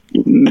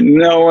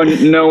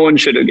 No one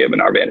should have given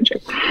our band a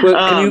chance.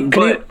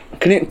 Well,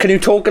 can you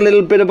talk a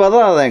little bit about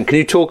that then? Can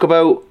you talk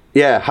about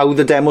how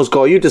the demos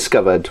got you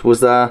discovered? Was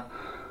that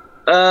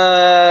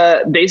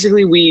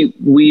basically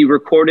we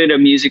recorded a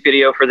music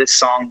video for this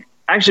song.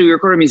 Actually, we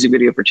recorded a music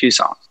video for 2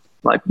 songs,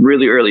 like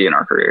really early in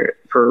our career.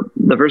 For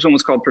the first one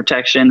was called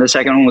Protection. The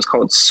second one was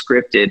called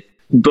Scripted.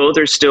 Both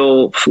are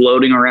still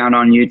floating around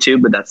on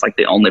YouTube, but that's like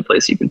the only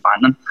place you can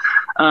find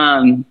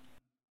them.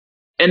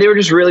 And they were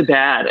just really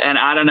bad. And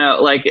I don't know,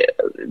 like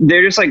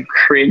they're just like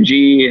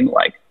cringy and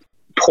like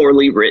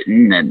poorly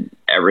written, and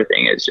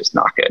everything is just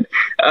not good.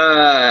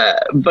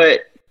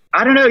 But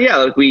I don't know. Yeah.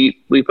 Like we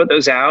put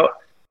those out,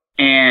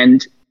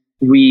 and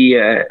we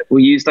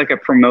used like a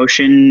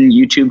promotion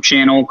YouTube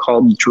channel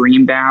called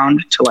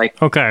Dreambound to like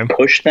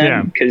push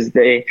them, because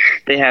they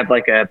have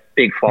like a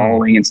big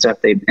following and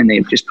stuff. They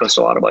just post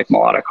a lot of like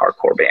melodic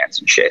hardcore bands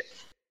and shit.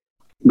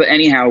 But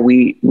anyhow,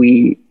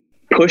 we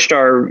pushed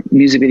our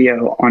music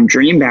video on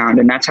Dreambound,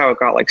 and that's how it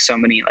got like so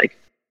many like,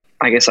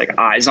 I guess like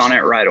eyes on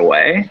it right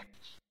away.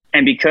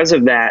 And because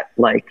of that,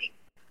 like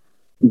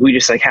we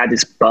just like had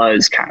this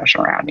buzz kind of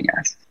surrounding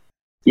us.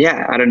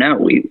 Yeah, I don't know.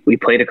 We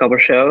played a couple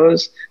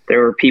shows. There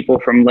were people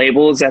from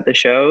labels at the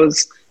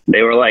shows.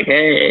 They were like,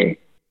 hey,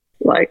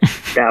 like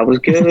that was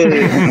good.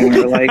 And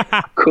we were like,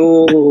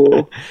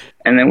 cool.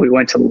 And then we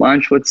went to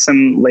lunch with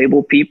some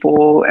label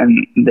people,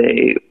 and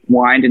they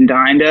wined and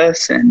dined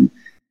us and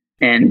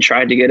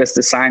tried to get us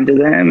to sign to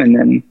them. And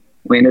then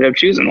we ended up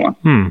choosing one.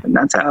 And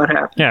that's how it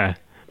happened. Yeah.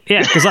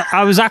 Yeah, because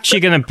I was actually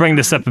going to bring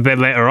this up a bit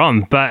later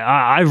on, but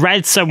I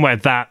read somewhere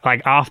that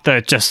like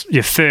after just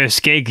your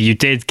first gig, you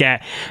did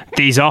get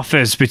these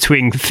offers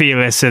between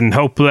Fearless and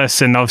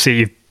Hopeless, and obviously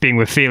you've been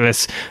with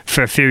Fearless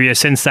for a few years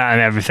since that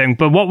and everything.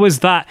 But what was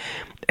that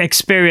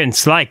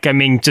experience like? I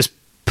mean, just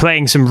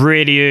playing some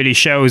really early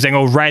shows and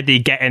already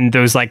getting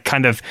those like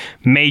kind of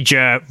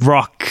major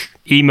rock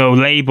emo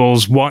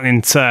labels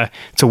wanting to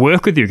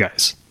work with you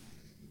guys.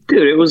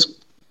 Dude, it was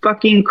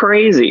fucking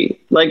crazy.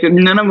 Like,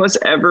 none of us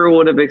ever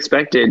would have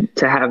expected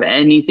to have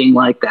anything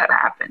like that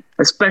happen,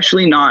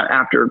 especially not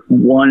after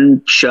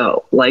one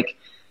show. Like,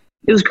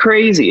 it was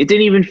crazy. It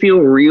didn't even feel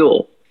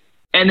real.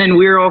 And then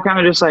we were all kind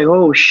of just like,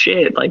 oh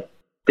shit, like,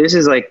 this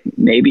is like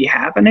maybe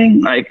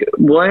happening. Like,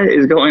 what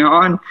is going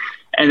on?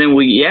 And then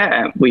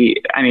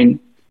I mean,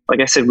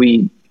 like I said,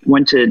 we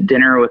went to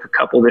dinner with a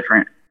couple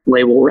different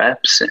label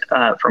reps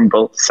from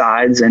both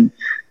sides. And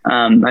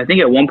I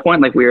think at one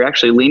point, like, we were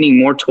actually leaning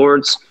more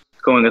towards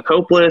going with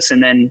Hopeless.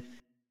 And then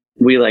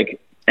we like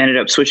ended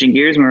up switching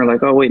gears and we were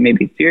like, oh wait,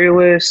 maybe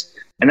Fearless.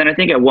 And then I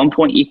think at one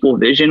point Equal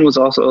Vision was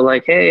also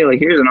like, hey, like,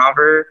 here's an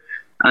offer.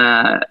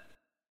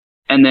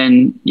 And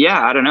then,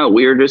 yeah, I don't know.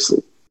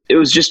 It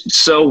was just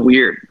so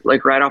weird.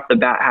 Like, right off the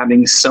bat,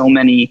 having so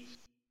many,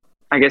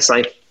 I guess,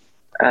 like,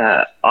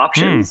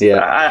 options.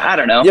 I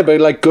don't know. Yeah,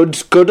 but like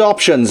good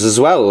options as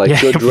well. Like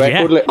good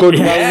record, good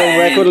well-known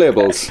record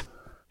labels.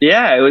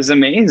 Yeah, it was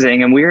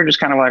amazing. And we were just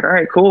kind of like, all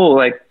right, cool.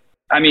 Like,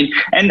 I mean,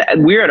 and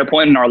we're at a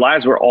point in our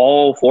lives where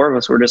all four of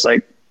us were just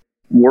like,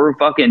 we're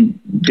fucking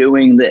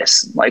doing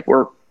this. Like,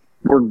 we're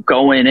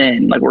going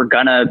in, like, we're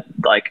gonna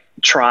like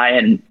try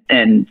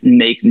and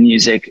make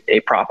music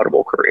a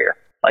profitable career.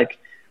 Like,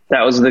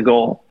 that was the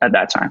goal at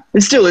that time.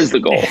 It still is the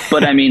goal.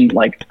 But I mean,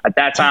 like, at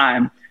that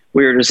time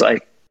we were just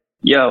like,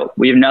 yo,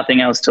 we have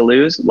nothing else to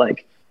lose.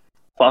 Like,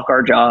 fuck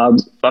our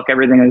jobs, fuck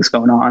everything that's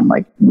going on.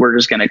 Like, we're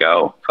just gonna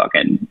go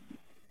fucking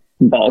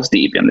balls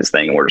deep in this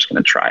thing and we're just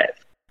gonna try it.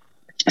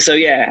 So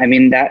yeah, I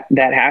mean, that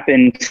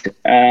happened.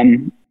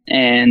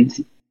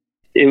 And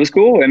it was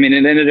cool. I mean,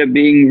 it ended up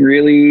being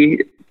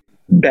really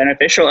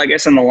beneficial, I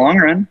guess, in the long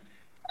run.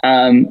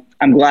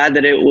 I'm glad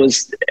that it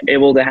was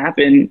able to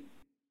happen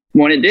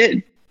when it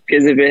did,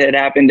 because if it had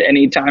happened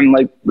any time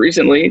like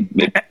recently,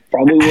 it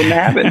probably wouldn't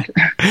have happened.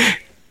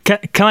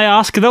 Can I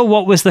ask though,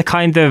 what was the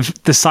kind of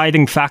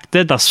deciding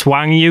factor that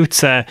swung you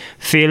to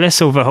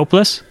Fearless over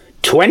Hopeless?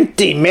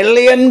 $20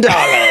 million.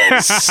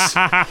 Yeah,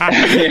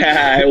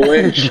 I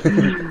wish.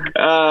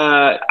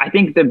 I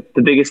think the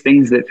biggest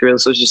things that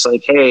Fearless was just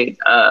like, hey,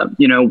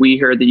 we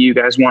heard that you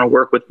guys want to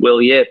work with Will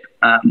Yip.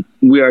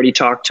 We already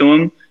talked to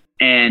him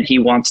and he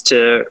wants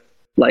to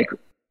like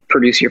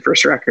produce your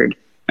first record.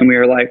 And we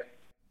were like,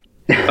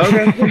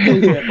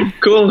 okay,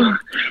 cool.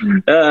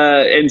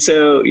 And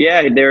so,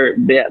 yeah, they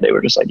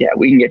were just like, yeah,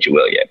 we can get you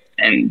Will Yip.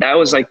 And that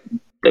was like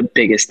the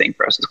biggest thing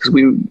for us, because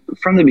we,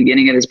 from the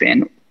beginning of this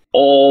band,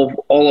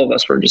 all of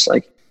us were just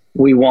like,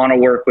 we want to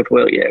work with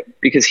Will Yip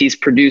because he's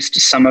produced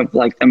some of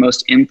like the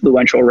most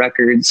influential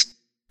records,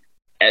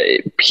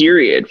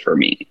 period, for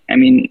me. I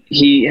mean,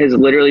 he has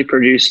literally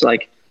produced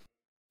like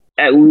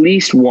at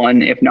least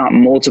one, if not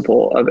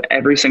multiple, of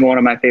every single one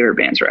of my favorite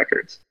band's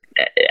records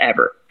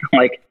ever.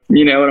 Like,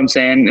 you know what I'm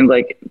saying? And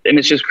like, and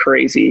it's just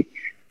crazy.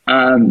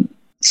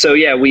 So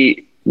yeah,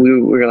 we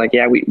were like,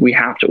 yeah, we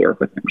have to work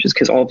with him just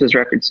because all of his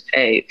records,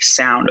 A,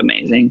 sound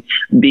amazing.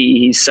 B,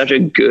 he's such a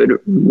good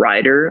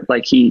writer.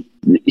 Like he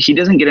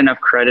doesn't get enough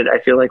credit, I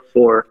feel like,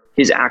 for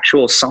his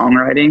actual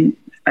songwriting.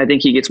 I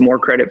think he gets more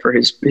credit for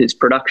his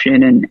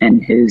production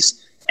and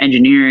his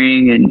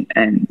engineering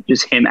and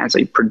just him as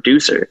a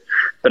producer.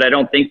 But I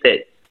don't think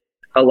that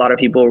a lot of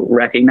people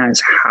recognize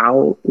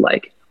how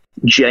like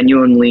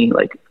genuinely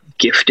like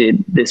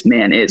gifted this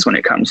man is when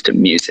it comes to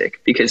music,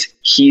 because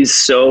he's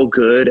so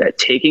good at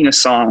taking a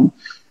song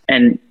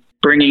and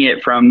bringing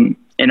it from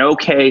an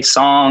okay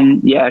song,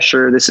 yeah,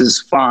 sure, this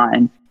is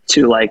fine,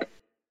 to like,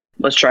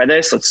 let's try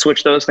this, let's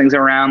switch those things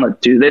around, let's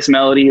do this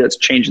melody, let's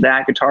change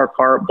that guitar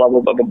part, blah, blah,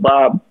 blah, blah,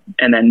 blah.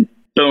 And then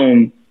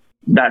boom,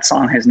 that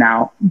song has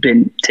now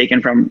been taken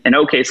from an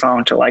okay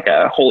song to like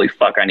a holy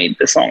fuck, I need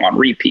this song on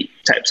repeat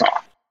type song.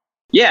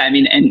 Yeah, I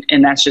mean,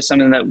 and that's just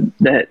something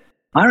that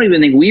I don't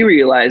even think we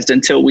realized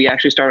until we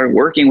actually started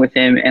working with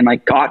him and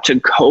like got to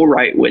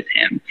co-write with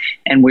him.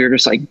 And we were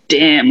just like,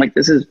 damn, like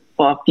this is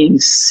fucking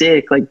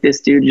sick. Like this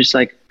dude, just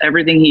like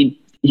everything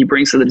he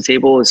brings to the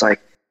table is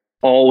like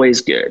always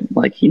good.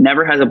 Like he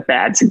never has a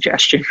bad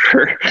suggestion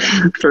for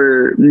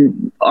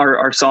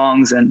our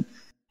songs. And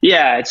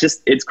yeah,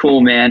 it's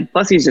cool, man.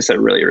 Plus he's just a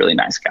really, really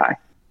nice guy.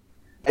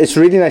 It's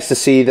really nice to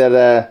see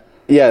that,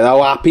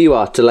 how happy you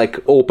are to like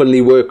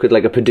openly work with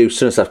like a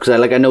producer and stuff. Cause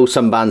I know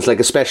some bands, like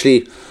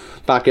especially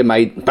back in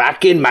my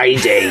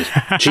day,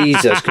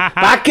 Jesus,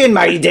 back in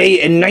my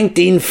day in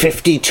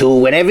 1952,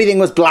 when everything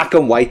was black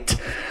and white,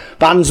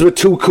 bands were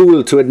too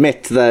cool to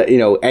admit that,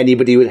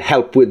 anybody would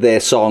help with their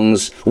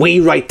songs. We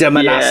write them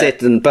and that's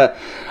it. But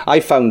I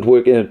found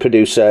working as a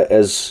producer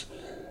has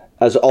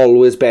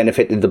always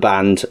benefited the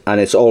band, and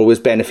it's always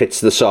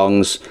benefits the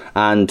songs.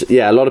 And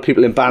yeah, a lot of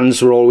people in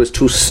bands were always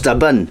too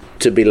stubborn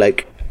to be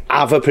like,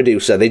 have a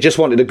producer. They just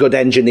wanted a good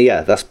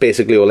engineer. That's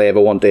basically all they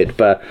ever wanted.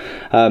 But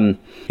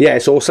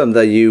it's awesome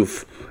that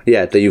you've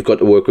got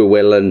to work with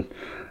Will and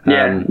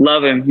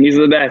love him. He's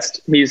the best.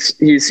 He's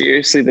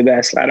seriously the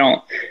best.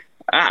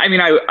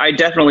 I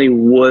definitely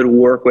would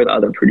work with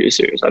other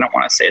producers. I don't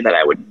want to say that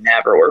I would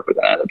never work with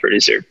another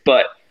producer,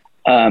 but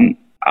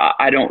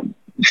I don't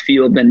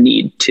feel the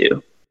need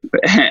to.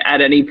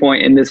 at any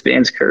point in this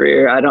band's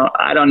career. I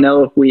don't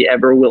know if we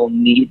ever will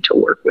need to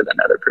work with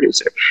another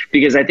producer,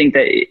 because I think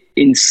that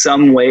in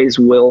some ways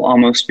Will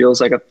almost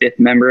feels like a fifth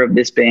member of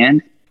this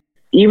band.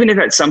 Even if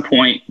at some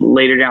point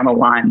later down the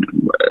line,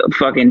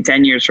 fucking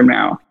 10 years from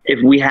now,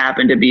 if we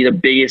happen to be the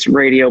biggest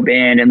radio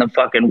band in the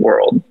fucking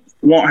world,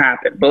 won't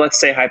happen. But let's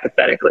say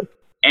hypothetically,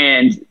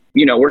 and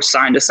you know, we're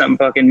signed to some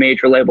fucking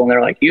major label and they're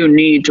like, you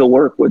need to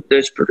work with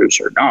this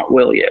producer, not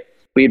Will yet.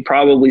 We'd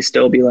probably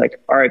still be like,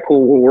 all right,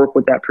 cool, we'll work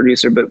with that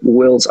producer, but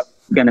Will's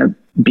gonna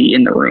be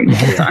in the room the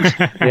whole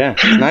time. Yeah,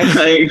 nice.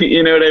 Like,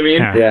 you know what I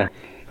mean? Yeah,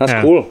 that's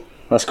cool.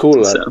 That's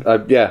cool. So,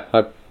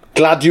 I'm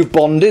glad you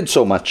bonded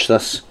so much.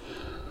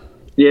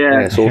 Yeah,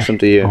 it's awesome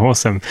to hear.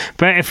 Awesome.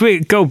 But if we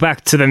go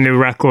back to the new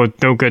record,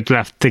 No Good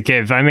Left to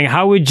Give, I mean,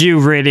 how would you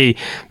really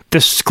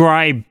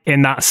describe,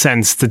 in that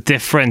sense, the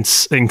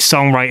difference in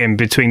songwriting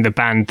between the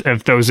band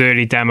of those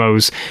early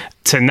demos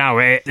to now?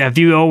 Have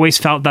you always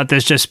felt that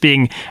there's just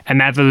been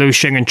an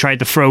evolution and tried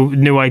to throw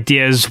new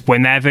ideas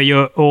whenever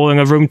you're all in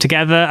a room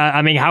together?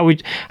 I mean, how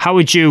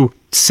would you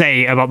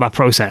say about that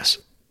process?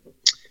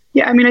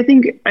 Yeah, I mean, I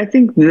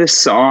think the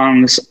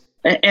songs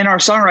and our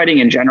songwriting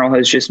in general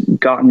has just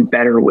gotten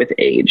better with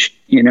age.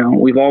 You know,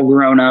 we've all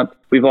grown up.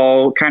 We've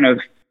all kind of,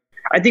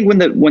 I think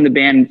when the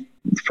band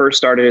first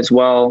started as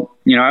well,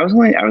 you know, I was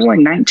like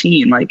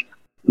 19. Like,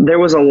 there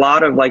was a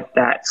lot of like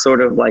that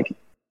sort of like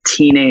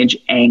teenage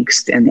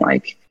angst and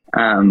like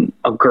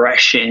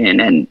aggression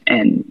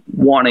and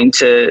wanting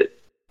to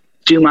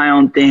do my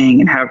own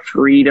thing and have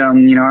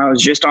freedom. You know, I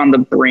was just on the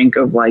brink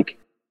of like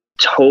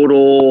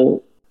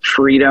total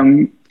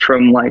freedom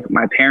from like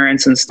my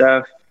parents and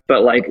stuff,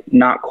 but like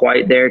not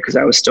quite there, because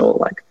I was still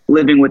like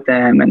living with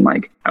them and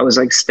like I was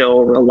like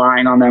still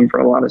relying on them for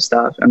a lot of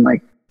stuff. And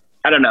like,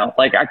 I don't know,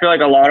 like I feel like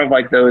a lot of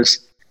like those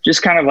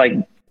just kind of like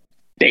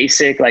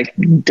basic like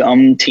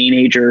dumb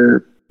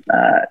teenager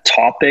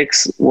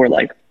topics were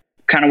like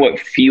kind of what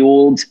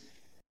fueled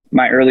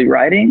my early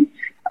writing,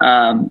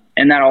 and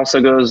that also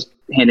goes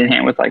hand in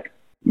hand with like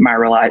my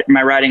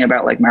writing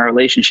about like my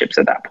relationships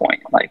at that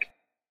point, like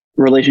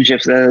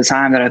relationships at the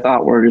time that I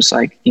thought were just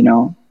like, you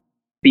know,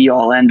 be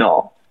all end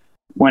all,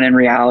 when in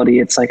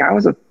reality it's like I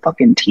was a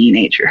fucking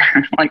teenager.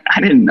 Like I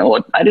didn't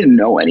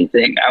know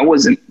anything. I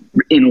wasn't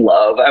in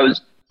love. I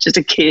was just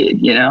a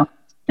kid, you know?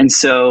 And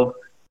so,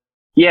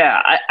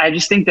 yeah, I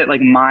just think that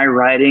like my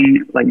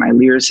writing, like my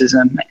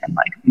lyricism and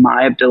like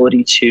my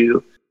ability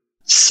to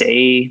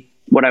say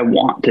what I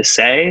want to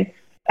say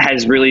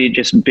has really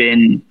just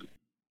been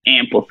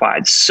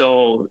amplified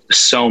so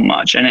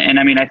much. And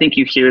I mean, I think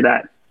you hear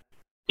that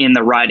in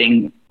the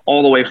writing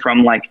all the way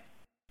from like,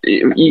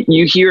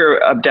 you hear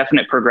a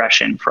definite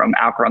progression from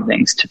Outgrown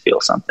Things to Feel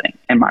Something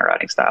in my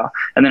writing style.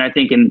 And then I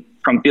think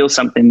from Feel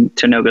Something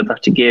to No Good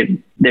Left to Give,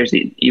 there's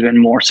the even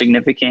more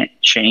significant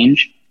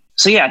change.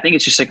 So yeah, I think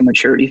it's just like a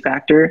maturity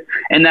factor.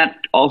 And that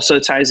also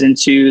ties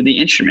into the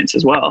instruments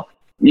as well.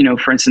 You know,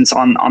 for instance,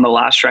 on the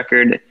last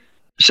record,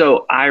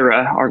 so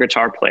Ira, our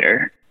guitar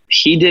player,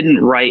 he didn't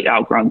write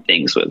Outgrown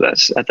Things with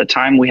us. At the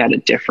time, we had a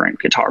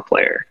different guitar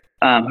player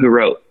who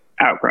wrote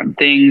Outgrown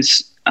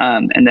Things.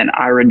 And then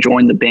Ira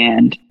joined the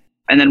band.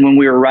 And then when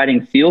we were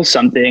writing Feel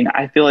Something,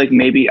 I feel like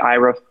maybe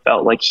Ira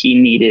felt like he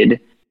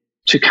needed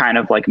to kind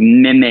of like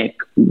mimic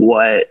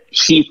what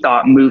he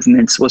thought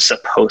Movements was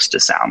supposed to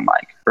sound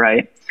like,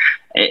 right?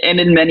 And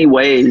in many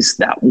ways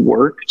that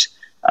worked.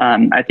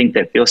 I think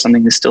that Feel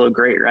Something is still a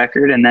great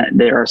record and that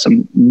there are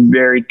some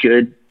very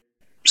good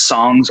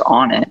songs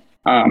on it.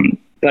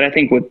 But I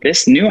think with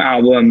this new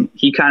album,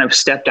 he kind of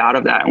stepped out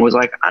of that and was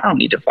like, I don't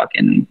need to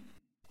fucking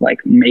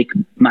like make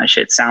my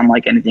shit sound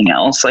like anything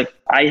else. Like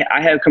I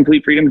have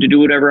complete freedom to do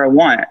whatever I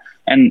want.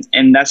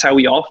 And that's how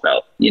we all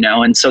felt, you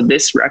know? And so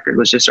this record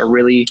was just a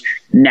really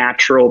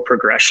natural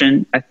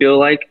progression. I feel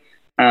like,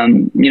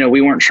 you know,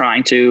 we weren't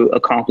trying to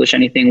accomplish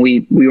anything.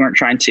 We weren't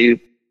trying to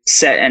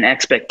set an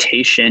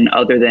expectation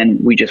other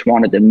than we just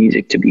wanted the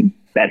music to be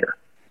better.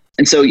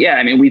 And so, yeah,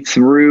 I mean, we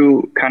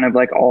threw kind of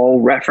like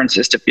all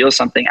references to Feel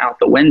Something out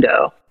the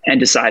window and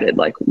decided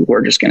like,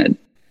 we're going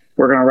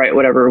to write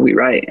whatever we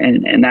write.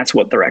 And that's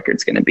what the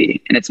record's going to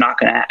be. And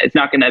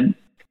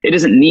it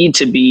doesn't need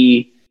to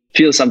be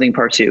Feel Something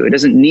Part 2. It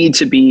doesn't need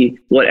to be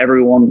what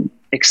everyone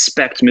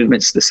expects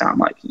Movements to sound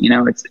like. You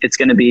know, it's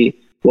going to be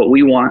what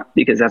we want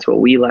because that's what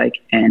we like.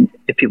 And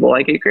if people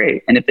like it,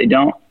 great. And if they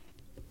don't,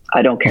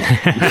 I don't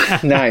care.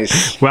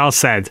 Nice. Well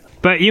said.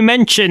 But you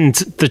mentioned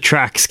the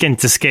track Skin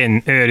to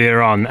Skin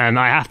earlier on, and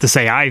I have to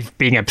say I've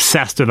been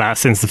obsessed with that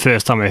since the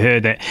first time I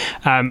heard it.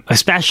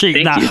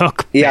 Especially that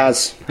hook.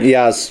 Yes.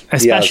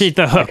 Especially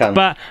the hook.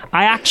 But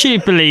I actually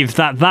believe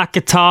that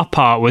guitar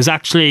part was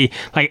actually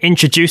like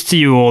introduced to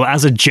you all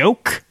as a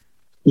joke.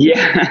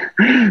 Yeah,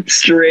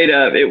 straight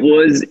up. It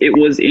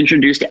was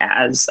introduced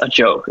as a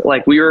joke.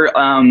 Like we were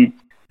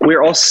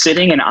all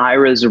sitting in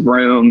Ira's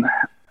room.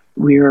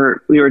 We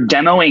were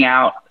demoing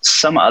out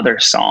some other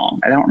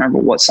song. I don't remember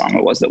what song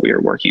it was that we were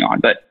working on,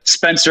 but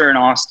Spencer and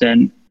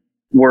Austin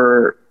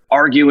were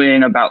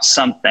arguing about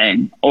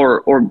something,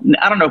 or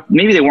I don't know,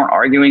 maybe they weren't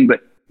arguing,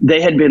 but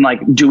they had been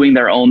like doing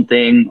their own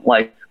thing,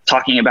 like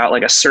talking about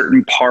like a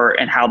certain part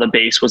and how the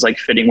bass was like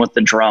fitting with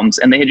the drums.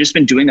 And they had just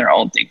been doing their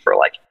own thing for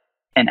like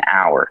an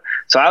hour.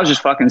 So I was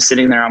just fucking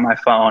sitting there on my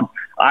phone.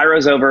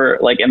 Ira's over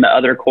like in the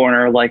other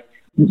corner, like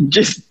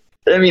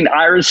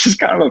Ira's just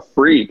kind of a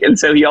freak. And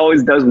so he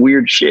always does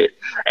weird shit.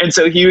 And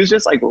so he was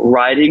just like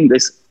writing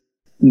this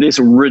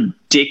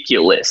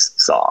ridiculous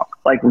song,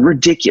 like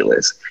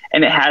ridiculous.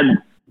 And it had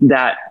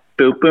that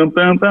boom, boom,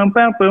 boom, boom,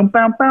 boom, boom,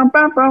 boom, boom,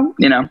 boom, boom.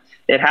 You know,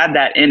 it had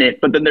that in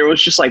it. But then there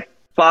was just like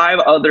 5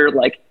 other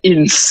like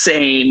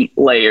insane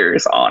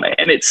layers on it.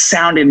 And it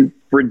sounded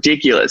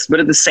ridiculous. But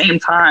at the same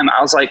time,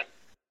 I was like,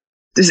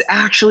 this is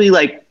actually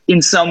like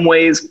in some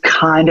ways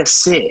kind of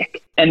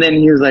sick. And then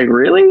he was like,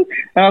 really?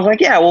 And I was like,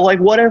 yeah, well, like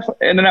what if,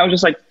 and then I was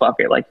just like, fuck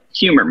it, like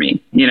humor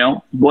me, you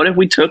know, what if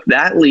we took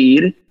that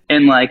lead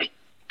and like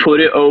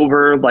put it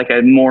over like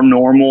a more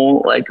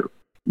normal, like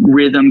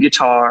rhythm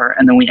guitar.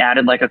 And then we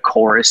added like a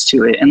chorus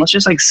to it and let's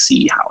just like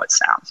see how it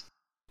sounds.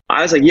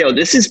 I was like, yo,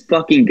 this is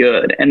fucking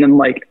good. And then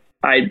like,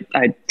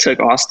 I took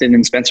Austin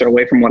and Spencer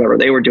away from whatever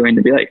they were doing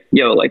to be like,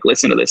 yo, like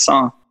listen to this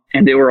song.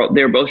 And they were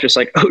both just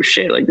like, oh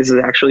shit, like this is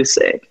actually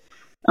sick.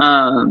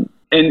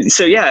 And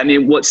so, yeah, I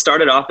mean, what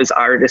started off as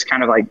Ira just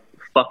kind of like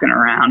fucking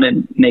around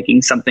and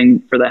making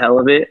something for the hell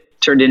of it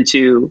turned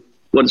into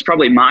what is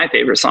probably my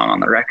favorite song on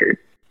the record.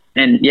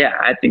 And yeah,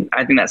 I think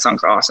that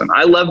song's awesome.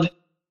 I love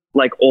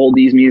like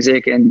oldies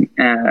music and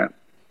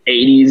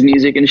 80s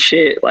music and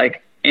shit.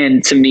 Like,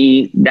 and to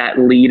me, that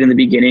lead in the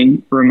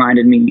beginning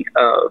reminded me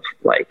of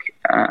like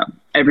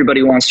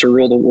Everybody Wants to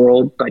Rule the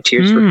World by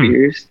Tears for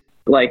Fears.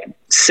 Like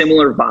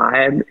similar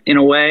vibe in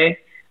a way.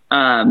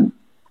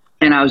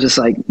 And I was just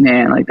like,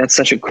 man, like that's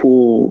such a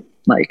cool,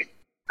 like,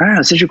 I don't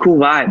know, such a cool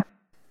vibe.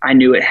 I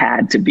knew it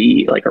had to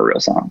be like a real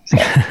song. So,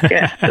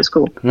 yeah, that's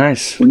cool.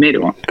 Nice. We made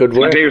it one. Good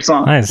work. My favorite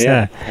song. Nice,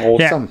 yeah.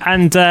 Awesome. Yeah.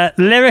 And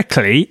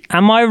lyrically,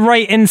 am I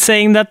right in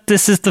saying that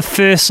this is the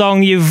first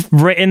song you've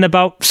written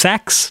about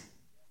sex?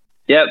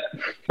 Yep.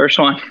 First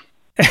one.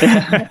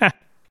 It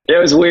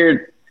was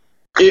weird.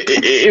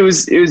 It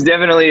was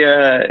definitely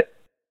a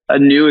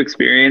new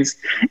experience.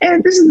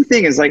 And this is the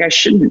thing is like, I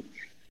shouldn't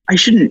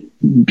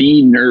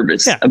be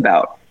nervous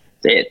about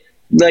it.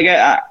 Like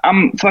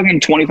I'm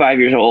fucking 25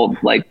 years old.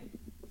 Like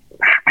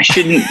I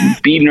shouldn't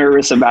be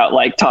nervous about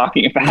like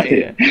talking about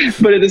it.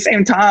 But at the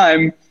same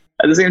time,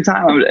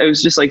 it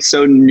was just like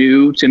so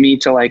new to me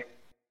to like,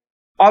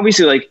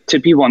 obviously like to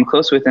people I'm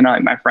close with and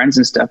like my friends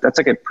and stuff, that's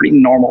like a pretty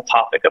normal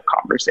topic of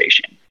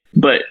conversation.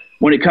 But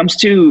when it comes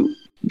to,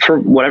 for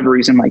whatever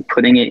reason, like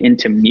putting it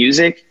into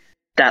music,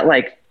 that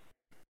like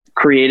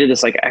created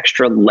this like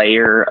extra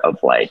layer of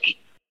like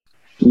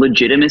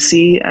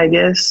legitimacy, I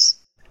guess.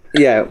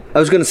 Yeah, I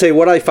was going to say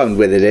what I found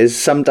with it is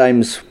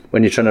sometimes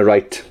when you're trying to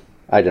write,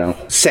 I don't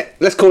know,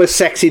 let's call it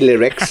sexy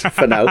lyrics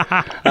for now.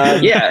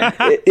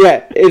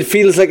 It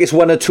feels like it's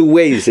one or two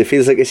ways. It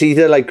feels like it's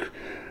either like,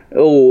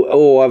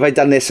 oh, have I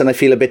done this and I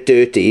feel a bit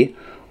dirty?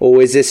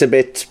 Or is this a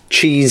bit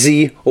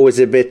cheesy? Or is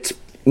it a bit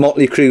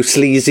Motley Crue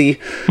sleazy?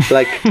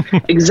 Like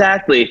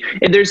exactly.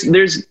 And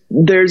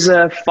there's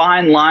a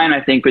fine line,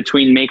 I think,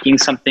 between making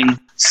something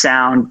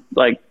sound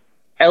like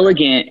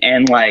elegant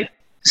and like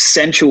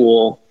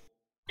sensual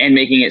and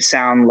making it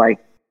sound like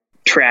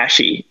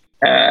trashy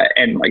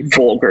and like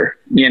vulgar,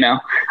 you know?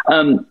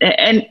 And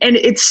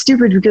it's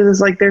stupid because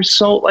it's like there's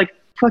so like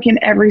fucking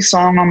every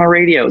song on the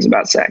radio is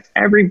about sex.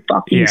 Every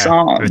fucking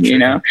song, you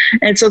know?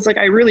 And so it's like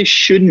I really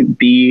shouldn't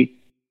be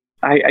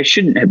I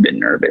shouldn't have been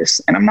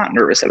nervous, and I'm not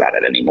nervous about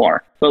it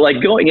anymore. But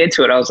like going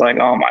into it, I was like,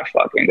 oh my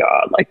fucking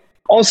God. Like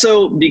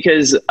also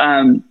because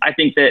I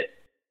think that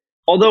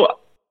although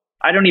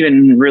I don't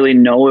even really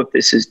know if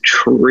this is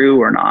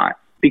true or not,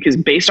 because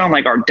based on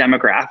like our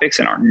demographics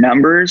and our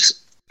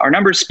numbers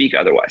speak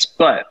otherwise.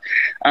 But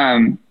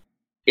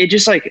it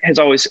just like has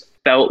always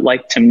felt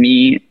like to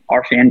me,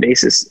 our fan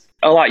base is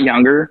a lot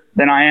younger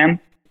than I am.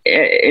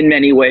 In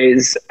many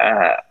ways,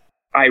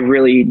 I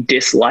really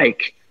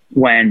dislike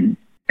when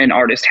an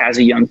artist has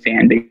a young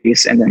fan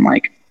base and then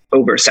like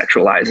over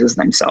sexualizes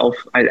themselves.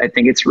 I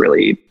think it's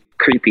really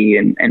creepy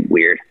and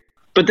weird.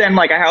 But then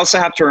like, I also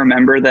have to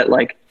remember that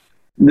like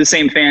the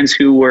same fans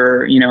who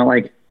were, you know,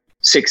 like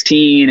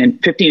 15 and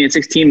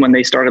 16 when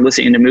they started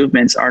listening to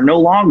Movements are no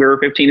longer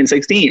 15 and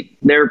 16.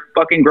 They're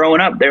fucking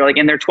growing up. They're like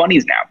in their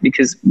 20s now,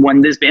 because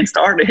when this band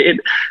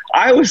started,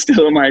 I was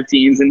still in my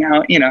teens, and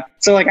now, you know,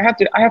 so like I have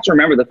to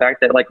remember the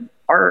fact that like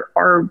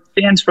our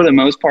fans for the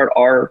most part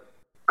are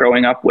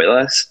growing up with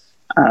us.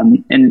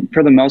 And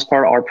for the most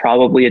part are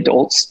probably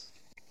adults.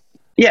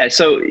 Yeah.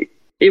 So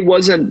it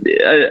was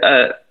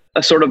a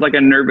sort of like a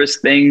nervous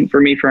thing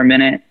for me for a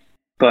minute,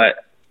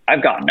 but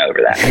I've gotten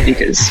over that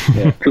because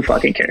who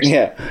fucking cares?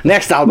 Yeah.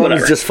 Next album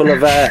is just full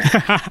of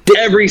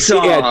every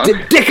song. Yeah,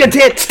 dick and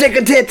tits,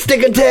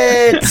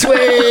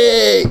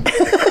 sweet.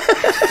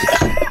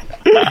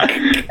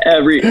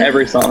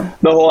 every song.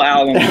 The whole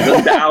album.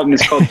 The album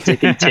is called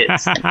Dick and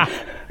Tits.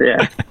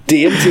 Yeah.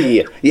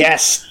 D&T.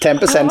 Yes,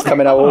 10%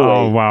 coming our way.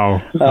 Oh,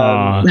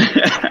 wow.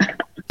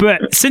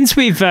 But since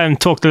we've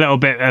talked a little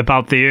bit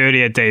about the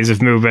earlier days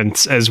of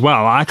Movements as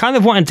well, I kind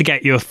of wanted to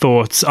get your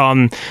thoughts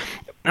on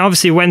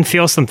Obviously, when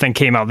Feel Something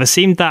came out, there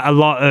seemed that a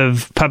lot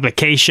of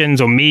publications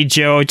or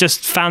media or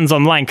just fans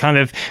online kind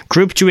of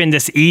grouped you in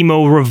this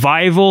emo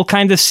revival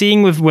kind of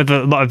scene with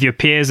a lot of your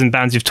peers and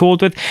bands you've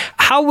toured with.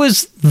 How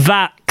was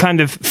that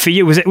kind of for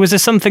you? Was it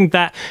something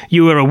that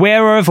you were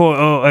aware of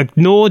or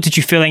ignored? Did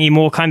you feel any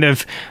more kind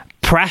of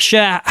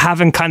pressure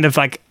having kind of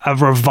like a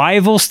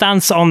revival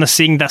stance on the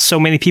scene that so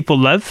many people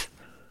love?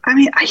 I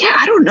mean, yeah,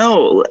 I don't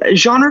know.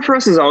 Genre for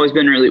us has always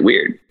been really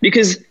weird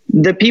because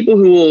the people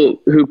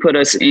who put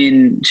us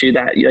into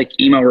that like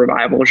emo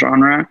revival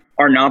genre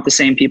are not the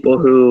same people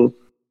who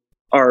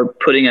are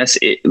putting us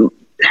in. What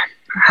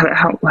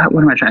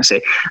am I trying to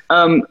say?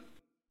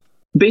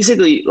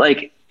 Basically,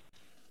 like,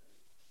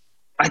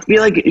 I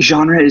feel like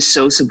genre is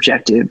so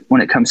subjective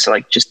when it comes to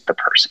like just the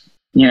person,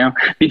 you know,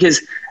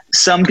 because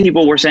some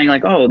people were saying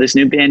like, oh, this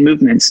new band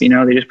Movements, you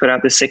know, they just put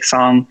out this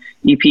 6-song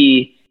EP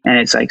and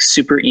it's like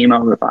super emo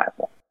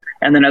revival.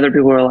 And then other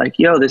people were like,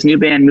 yo, this new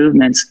band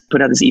Movements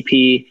put out this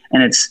EP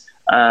and it's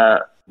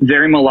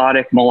very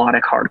melodic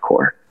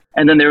hardcore.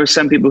 And then there were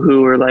some people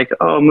who were like,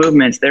 oh,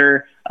 Movements,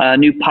 they're a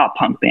new pop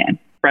punk band,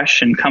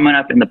 fresh and coming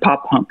up in the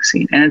pop punk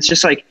scene. And it's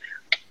just like,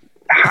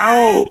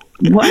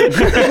 what?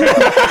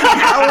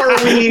 How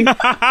are we...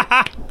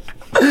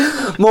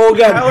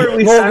 Morgan, how are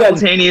we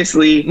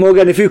simultaneously...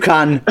 Morgan, if you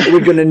can,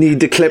 we're going to need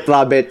to clip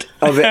that bit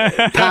of it.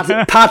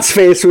 Pat's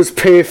face was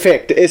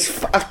perfect. It's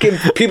fucking...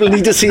 People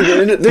need to see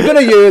it. They're going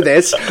to hear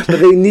this, but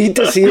they need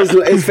to see his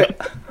face.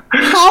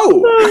 How?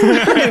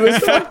 It was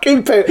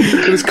fucking perfect.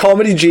 It was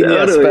comedy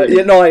genius. Totally. But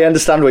you know, I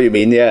understand what you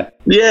mean, yeah.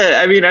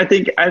 Yeah, I mean, I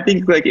think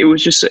like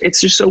it's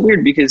just so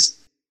weird because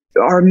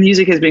our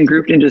music has been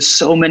grouped into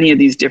so many of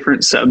these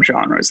different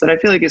subgenres that I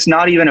feel like it's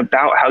not even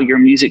about how your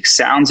music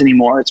sounds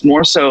anymore. It's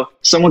more so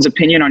someone's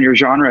opinion on your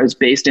genre is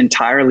based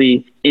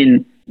entirely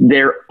in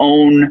their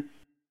own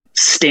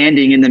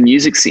standing in the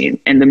music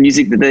scene and the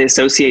music that they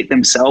associate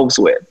themselves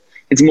with.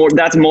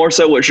 That's more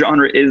so what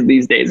genre is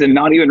these days, and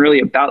not even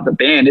really about the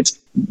band. It's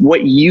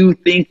what you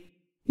think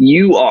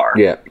you are.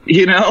 Yeah.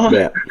 You know?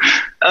 Yeah.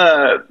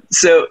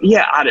 So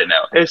yeah, I don't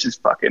know. It's just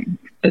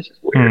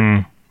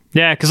weird.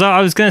 Yeah, because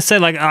I was going to say,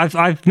 like,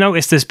 I've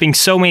noticed there's been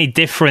so many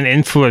different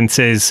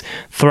influences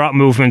throughout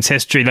Movement's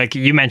history. Like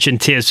you mentioned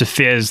Tears for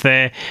Fears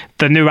there.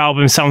 The new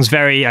album sounds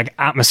very like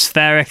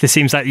atmospheric. It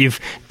seems like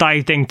you've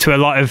dived into a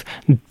lot of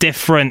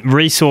different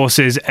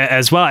resources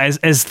as well.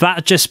 Is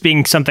that just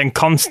being something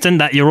constant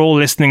that you're all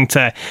listening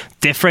to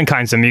different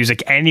kinds of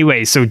music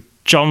anyway? So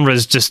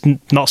genre's just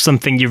not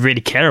something you really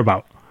care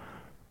about?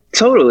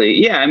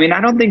 Totally. Yeah. I mean,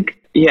 I don't think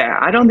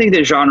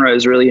the genre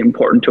is really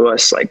important to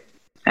us, like,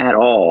 at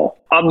all.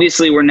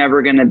 Obviously, we're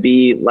never going to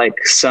be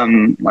like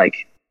some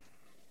like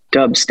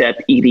dubstep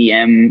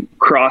EDM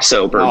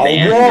crossover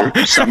band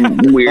or some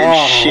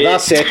weird shit.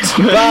 That's it.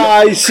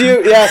 Bye. See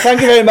you. Yeah,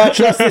 thank you very much.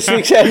 That's this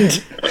week's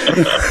end.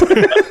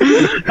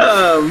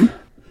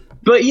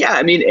 But yeah,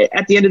 I mean,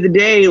 at the end of the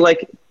day,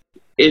 like,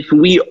 if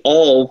we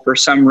all, for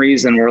some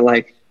reason, were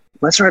like,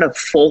 let's write a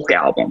folk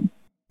album,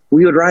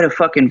 we would write a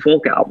fucking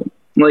folk album.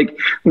 Like,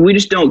 we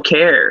just don't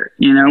care,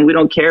 you know, we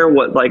don't care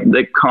what like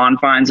the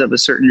confines of a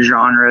certain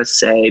genre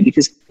say,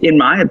 because in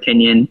my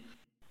opinion,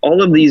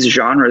 all of these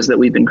genres that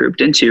we've been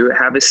grouped into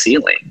have a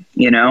ceiling,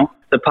 you know,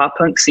 the pop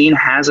punk scene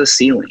has a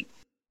ceiling.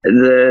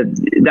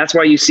 That's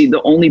why you see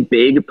the only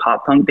big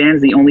pop punk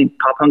bands, the only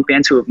pop punk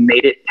bands who have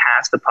made it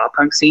past the pop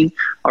punk scene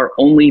are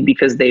only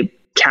because they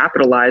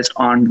capitalized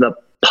on the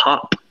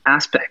pop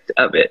aspect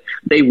of it.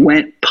 They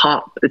went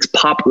pop. It's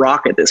pop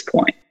rock at this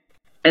point.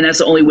 And that's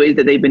the only way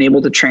that they've been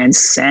able to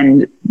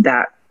transcend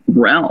that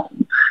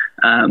realm.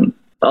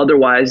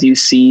 Otherwise, you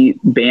see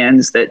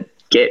bands that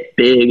get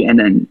big and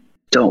then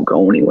don't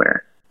go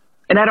anywhere.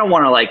 And I don't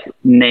want to like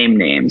name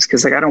names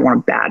because like I don't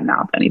want to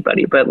badmouth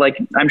anybody, but like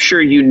I'm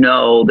sure you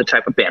know the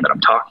type of band that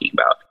I'm talking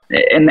about.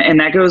 And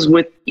that goes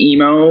with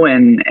emo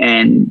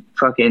and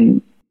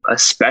fucking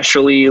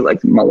especially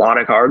like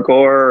melodic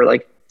hardcore.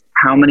 Like,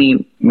 how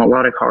many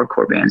melodic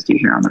hardcore bands do you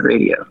hear on the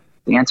radio?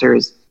 The answer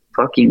is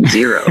fucking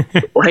zero.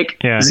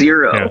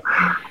 Zero.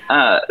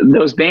 Yeah.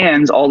 Those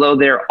bands, although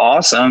they're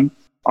awesome,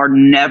 are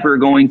never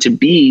going to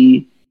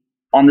be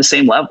on the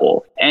same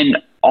level. And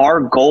our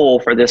goal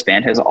for this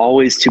band has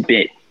always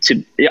been to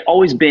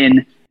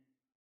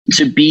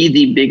be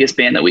the biggest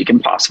band that we can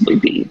possibly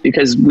be,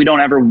 because we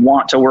don't ever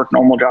want to work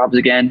normal jobs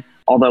again,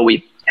 although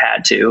we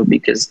had to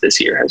because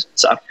this year has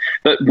sucked.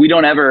 But we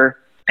don't ever,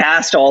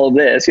 past all of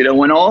this, you know,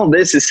 when all of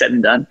this is said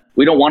and done,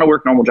 we don't want to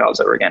work normal jobs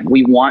ever again.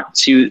 We want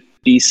to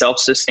be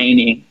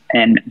self-sustaining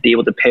and be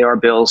able to pay our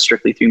bills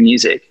strictly through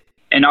music.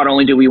 And not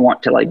only do we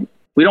want to, like,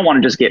 we don't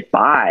want to just get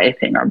by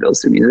paying our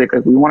bills through music.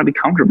 Like, we want to be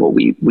comfortable.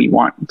 We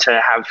want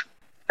to have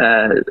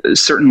a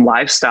certain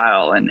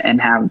lifestyle and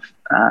have,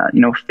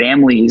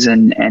 families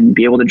and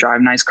be able to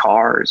drive nice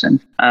cars. And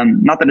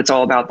not that it's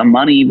all about the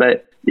money,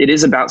 but it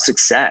is about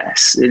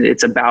success.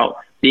 It's about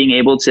being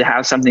able to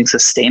have something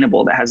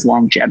sustainable that has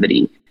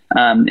longevity.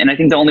 And I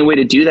think the only way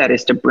to do that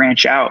is to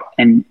branch out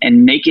and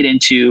make it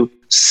into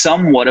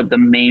somewhat of the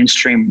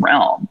mainstream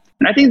realm.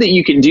 And I think that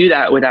you can do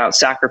that without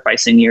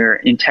sacrificing your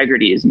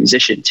integrity as a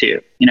musician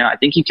too. You know, I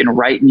think you can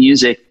write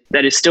music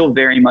that is still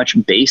very much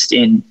based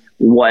in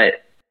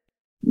what,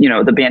 you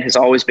know, the band has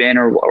always been,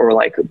 or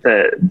like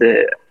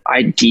the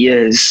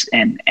ideas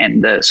and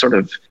the sort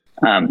of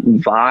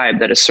vibe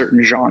that a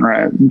certain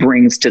genre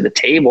brings to the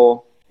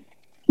table,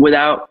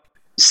 without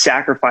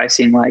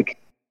sacrificing like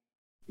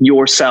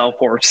yourself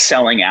or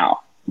selling out,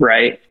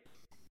 right?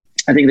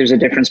 I think there's a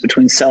difference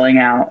between selling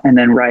out and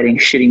then writing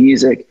shitty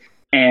music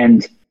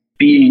and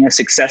being a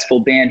successful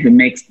band who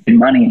makes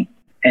money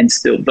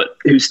but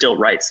who still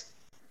writes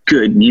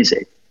good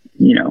music,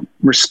 you know,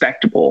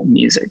 respectable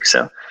music.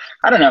 So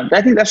I don't know.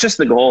 I think that's just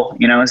the goal.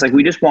 You know, it's like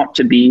we just want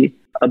to be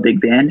a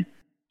big band.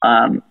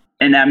 And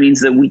that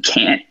means that we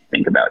can't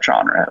think about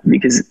genre,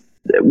 because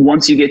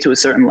once you get to a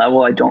certain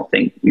level, I don't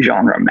think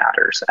genre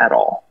matters at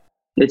all.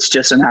 It's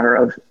just a matter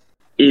of,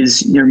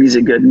 is your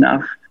music good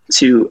enough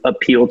to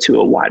appeal to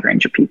a wide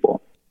range of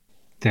people?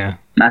 Yeah.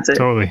 That's it.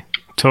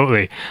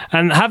 Totally.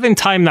 And having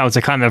time now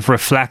to kind of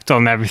reflect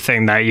on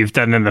everything that you've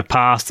done in the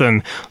past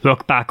and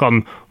look back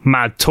on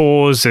mad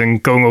tours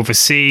and going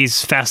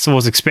overseas,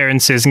 festivals,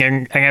 experiences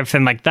and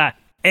everything like that,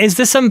 is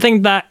there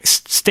something that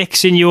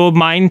sticks in your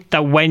mind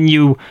that when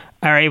you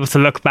are able to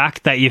look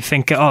back that you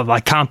think, oh, I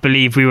can't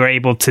believe we were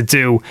able to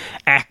do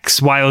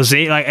X, Y, or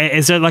Z? Like,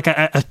 is there like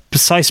a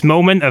precise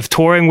moment of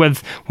touring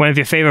with one of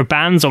your favorite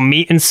bands, or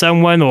meeting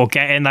someone, or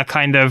getting that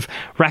kind of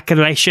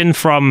recollection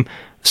from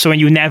someone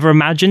you never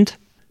imagined?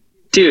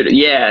 Dude,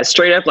 yeah,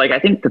 straight up. Like, I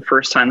think the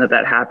first time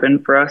that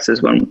happened for us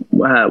is when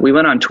we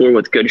went on tour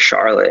with Good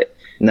Charlotte.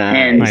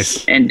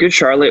 Nice. And Good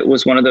Charlotte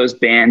was one of those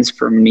bands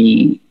for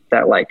me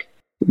that like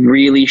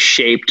really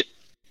shaped,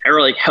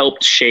 or like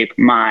helped shape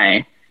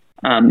my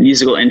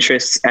musical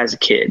interests as a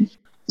kid.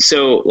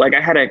 So like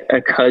I had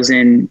a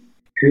cousin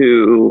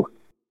who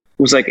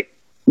was like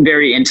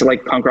very into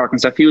like punk rock and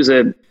stuff. He was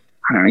I don't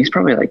know, he's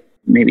probably like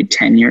maybe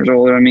 10 years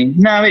older than me.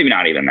 No, maybe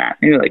not even that.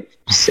 Maybe like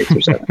 6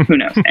 or 7. Who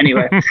knows?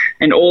 Anyway,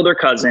 an older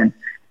cousin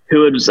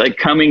who was like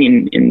coming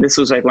in, and this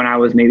was like when I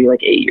was maybe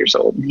like 8 years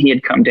old. He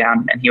had come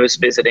down and he was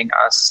visiting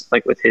us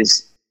like with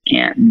his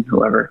aunt and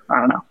whoever, I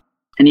don't know.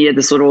 And he had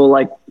this little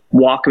like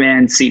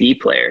Walkman CD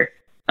player.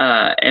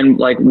 And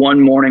like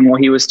one morning while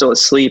he was still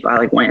asleep, I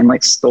like went and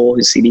like stole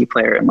his CD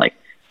player, and like,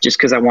 just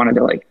cause I wanted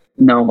to like,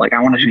 no, like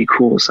I wanted to be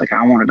cool. So like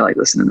I wanted to like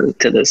listen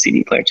to the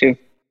CD player too.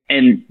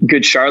 And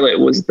Good Charlotte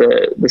was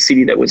the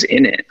CD that was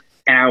in it.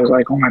 And I was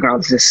like, oh my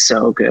God, this is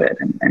so good,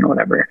 and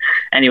whatever.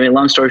 Anyway,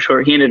 long story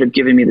short, he ended up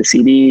giving me the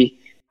CD.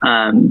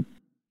 And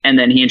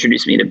then he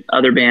introduced me to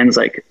other bands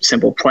like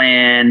Simple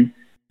Plan.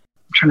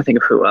 I'm trying to think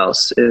of who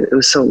else. It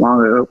was so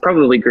long ago,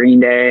 probably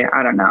Green Day.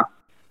 I don't know.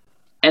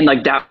 And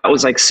like, that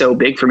was like so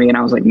big for me. And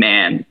I was like,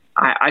 man,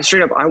 I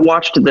straight up, I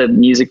watched the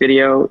music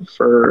video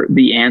for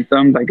The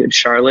Anthem by Good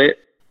Charlotte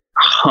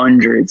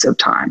hundreds of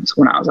times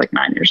when I was like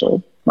 9 years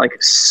old.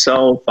 Like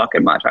so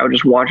fucking much. I would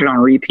just watch it on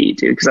repeat,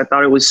 dude, because I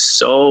thought it was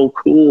so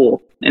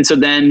cool. And so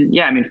then,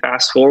 yeah, I mean,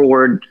 fast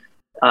forward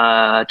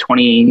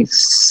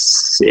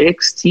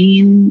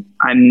 2016,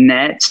 I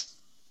met, I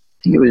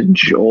think it was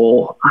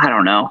Joel. I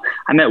don't know.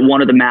 I met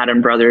one of the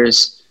Madden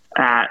brothers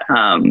at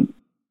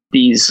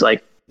these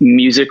like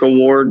music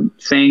award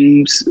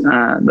things,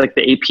 like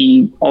the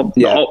AP Alt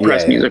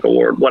Press Music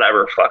Award,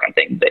 whatever fucking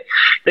thing.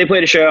 They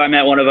played a show. I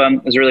met one of them.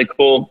 It was really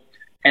cool.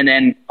 And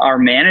then our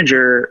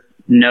manager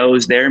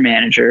knows their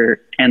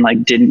manager and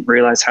like didn't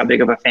realize how big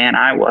of a fan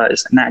I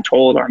was. And I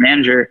told our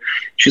manager,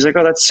 she's like,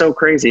 oh, that's so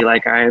crazy.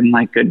 Like I'm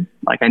like good.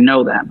 Like I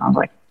know them. I was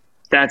like,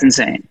 that's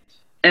insane.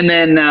 And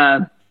then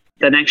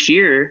the next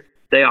year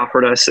they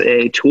offered us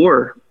a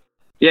tour.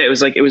 Yeah,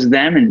 it was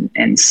them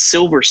and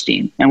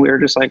Silverstein, and we were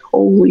just like,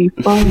 holy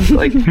fuck!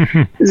 Like,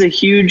 this is a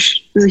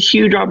huge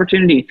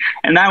opportunity.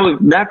 And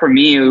that for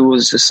me, it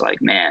was just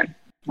like, man,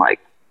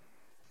 like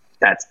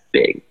that's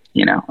big,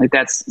 you know, like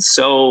that's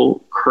so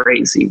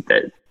crazy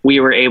that we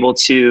were able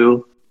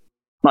to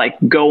like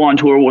go on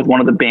tour with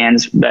one of the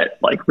bands that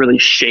like really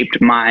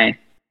shaped my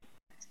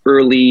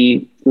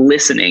early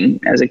listening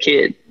as a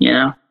kid, you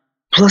know.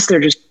 Plus,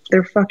 they're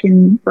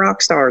fucking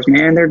rock stars,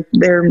 man.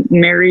 They're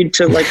married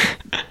to like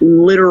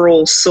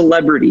literal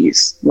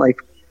celebrities, like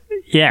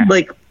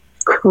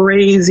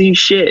crazy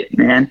shit,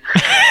 man.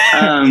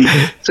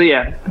 So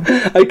yeah,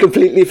 I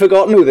completely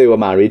forgotten who they were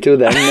married to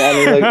then. And I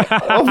was like,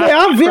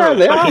 oh,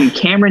 they are.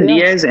 Cameron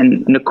Diaz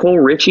and Nicole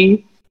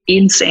Richie,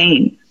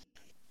 insane,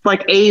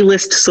 like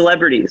A-list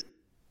celebrities.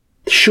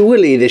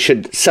 Surely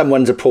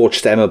someone's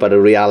approached them about a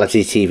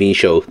reality TV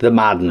show, The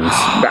Maddens.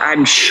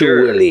 I'm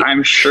sure.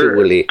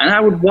 Surely. And I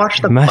would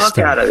watch the fuck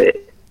out of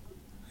it.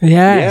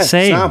 Yeah,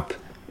 same. Snap.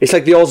 It's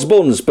like the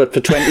Osbournes, but for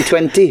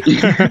 2020.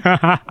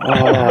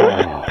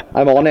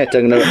 I'm on it.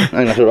 I'm gonna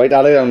have to write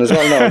that down as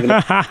well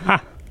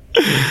now.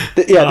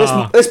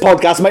 This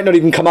podcast might not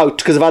even come out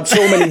because I've had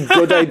so many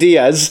good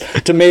ideas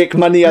to make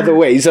money other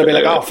ways. I'll be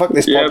like, oh, fuck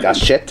this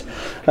podcast shit.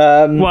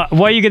 What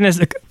are you going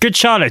to... Good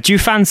Charlotte, do you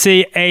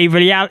fancy a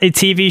reality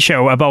TV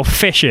show about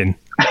fishing?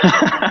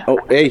 Oh,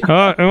 hey.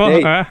 All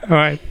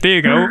right. There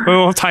you go. It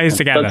all ties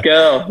together. Let's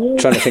go.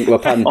 Trying to think of a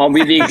pun. I'll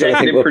be the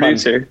executive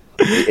producer.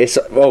 It's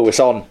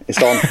on.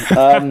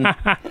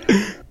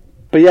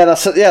 But yeah,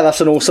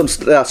 that's an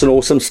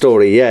awesome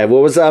story. Yeah.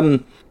 What was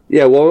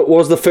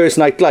the first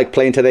night like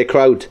playing to their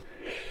crowd?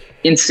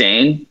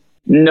 Insane.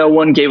 No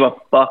one gave a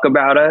fuck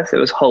about us. It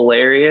was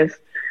hilarious.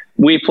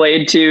 We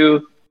played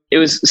to,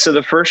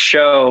 the first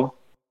show,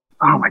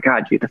 oh my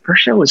God, dude, the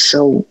first show was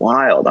so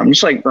wild. I'm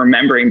just like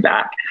remembering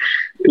back.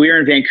 We were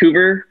in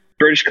Vancouver,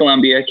 British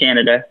Columbia,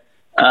 Canada.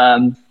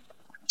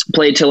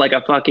 Played to like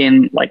a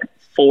fucking like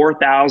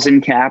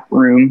 4,000 cap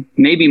room,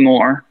 maybe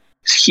more.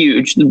 It's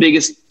huge. The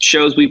biggest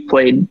shows we've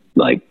played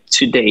like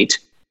to date.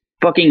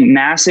 Fucking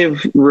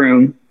massive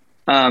room.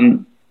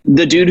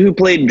 The dude who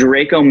played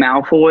Draco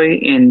Malfoy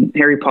in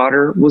Harry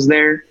Potter was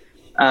there.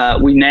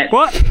 We met.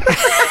 What?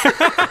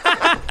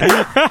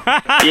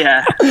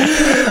 Yeah.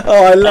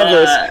 Oh, I love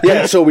this.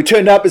 Yeah, so we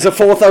turned up. It's a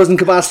 4,000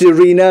 capacity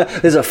arena.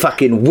 There's a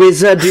fucking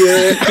wizard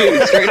here.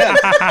 Dude, straight up.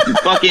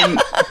 Fucking,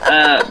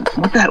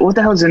 what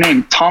the hell is her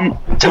name? Tom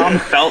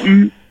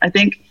Felton, I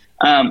think.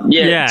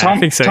 I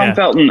think so, Tom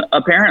Felton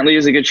apparently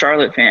is a Good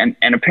Charlotte fan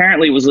and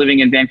apparently was living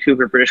in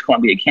Vancouver, British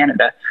Columbia,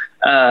 Canada.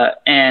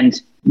 And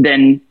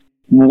then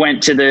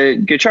went to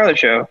the Good Charlotte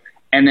show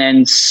and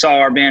then saw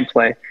our band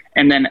play.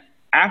 And then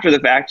after the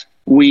fact,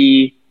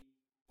 we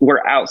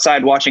were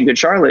outside watching Good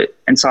Charlotte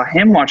and saw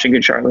him watching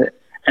Good Charlotte.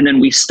 And then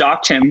we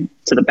stalked him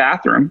to the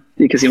bathroom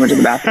because he went to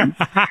the bathroom.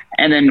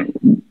 And then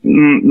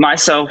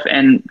myself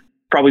and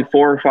probably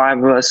 4 or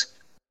 5 of us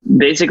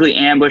basically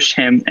ambushed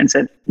him and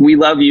said, "We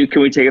love you.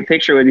 Can we take a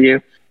picture with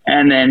you?"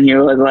 And then he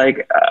was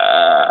like,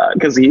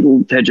 because he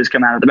had just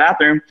come out of the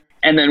bathroom.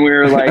 And then we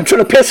were like, "I'm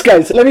trying to piss,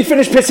 guys. Let me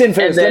finish pissing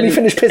first.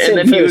 And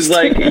then he was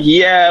like,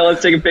 "Yeah,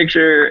 let's take a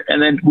picture."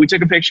 And then we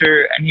took a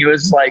picture and he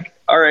was like,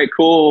 "All right,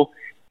 cool."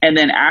 And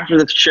then after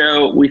the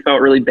show, we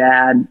felt really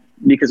bad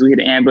because we had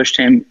ambushed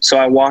him. So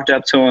I walked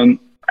up to him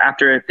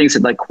after things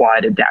had like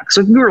quieted down.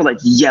 So we were like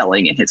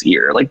yelling in his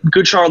ear. Like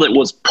Good Charlotte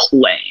was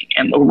playing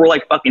and we're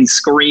like fucking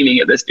screaming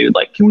at this dude.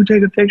 Like, "Can we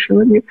take a picture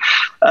with you?"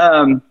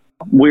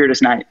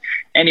 Weirdest night.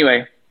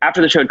 Anyway,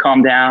 after the show had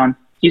calmed down,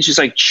 he's just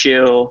like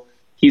chill.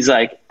 He's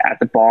like at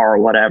the bar or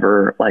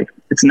whatever. Like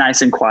it's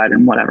nice and quiet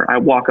and whatever. I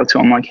walk up to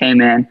him like, "Hey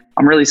man,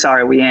 I'm really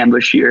sorry we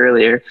ambushed you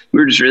earlier. We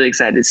were just really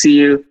excited to see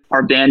you.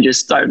 Our band just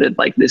started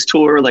like this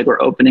tour. Like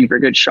we're opening for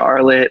Good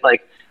Charlotte.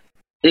 Like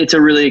it's a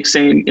really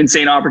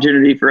insane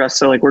opportunity for us.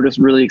 So like, we're just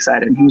really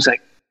excited." And he was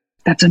like,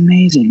 "That's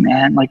amazing,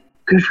 man. Like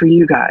good for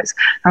you guys."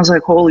 I was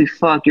like, "Holy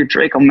fuck, you're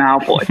Draco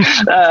Malfoy."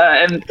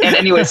 And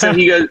anyway, so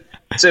he goes,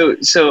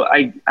 so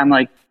I'm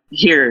like,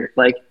 "Here,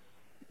 like,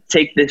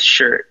 take this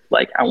shirt.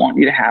 Like, I want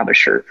you to have a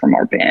shirt from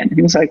our band." And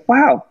he was like,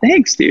 "Wow,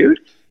 thanks, dude."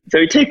 So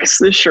he takes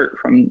this shirt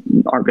from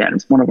our band.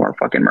 It's one of our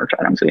fucking merch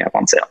items we have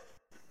on sale.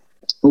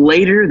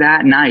 Later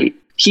that night,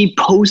 he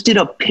posted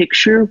a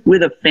picture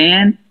with a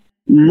fan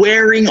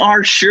wearing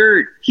our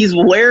shirt. He's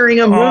wearing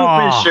a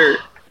movement shirt.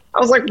 I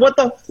was like, "What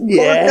the fuck?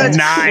 That's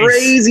nice.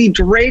 Crazy.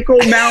 Draco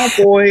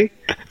Malfoy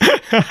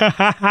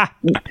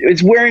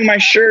is wearing my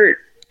shirt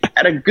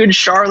at a Good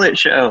Charlotte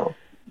show."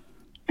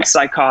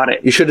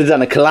 Psychotic. You should have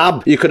done a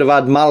collab. You could have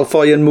had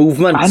Malfoy and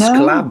Movements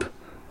collab.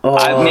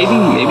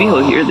 Maybe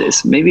he'll hear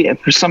this. Maybe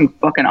for some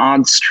fucking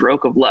odd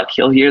stroke of luck,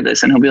 he'll hear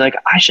this and he'll be like,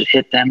 "I should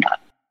hit them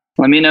up."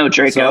 Let me know,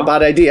 Draco. It's not a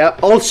bad idea.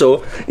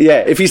 Also,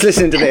 yeah, if he's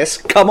listening to this,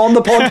 come on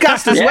the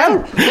podcast as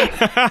well.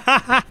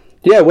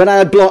 Yeah, when I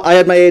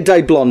had my hair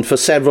dyed blonde for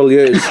several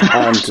years,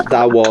 and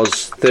that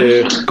was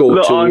the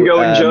go-to. The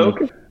ongoing joke?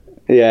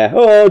 Yeah.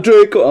 "Oh,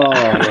 Draco." Oh,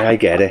 yeah, I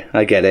get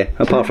it.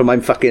 Apart from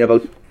I'm fucking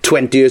about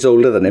 20 years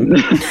older than him.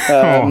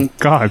 Oh,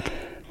 God.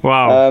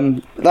 Wow.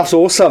 That's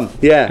awesome.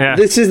 Yeah.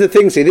 This is the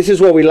thing, see, this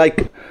is what we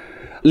like.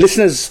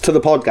 Listeners to the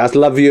podcast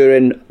love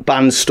hearing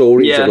band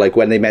stories of like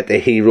when they met their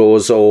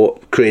heroes or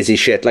crazy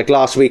shit. Like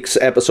last week's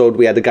episode,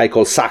 we had a guy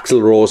called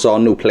Saxel Rose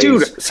on who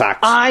plays sax.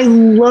 I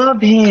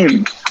love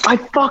him. I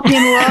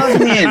fucking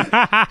love him.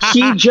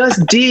 He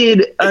just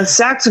did a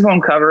saxophone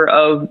cover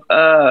of,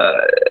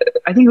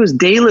 I think it was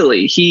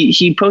Daylily.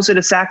 He posted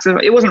a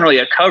saxophone. It wasn't really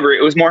a cover.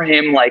 It was more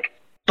him like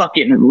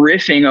fucking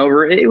riffing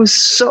over it. It was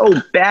so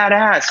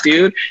badass,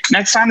 dude.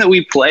 Next time that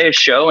we play a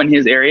show in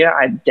his area,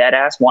 I dead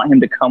ass want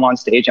him to come on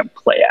stage and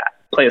play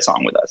a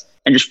song with us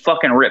and just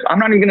fucking rip. I'm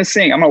not even gonna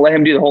sing. I'm gonna let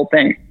him do the whole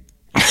thing.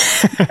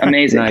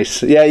 Amazing.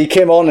 Nice. Yeah, he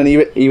came on and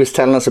he was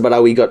telling us about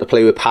how he got to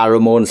play with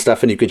Paramore and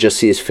stuff, and you could just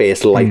see his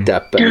face light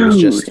up. And it was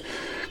just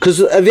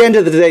because at the end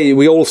of the day,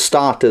 we all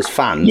start as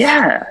fans.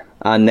 Yeah.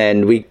 And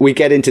then we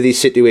get into these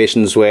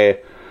situations where,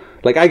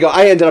 like,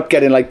 I ended up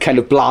getting, like, kind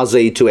of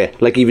blasé to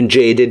it, like, even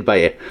jaded by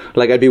it.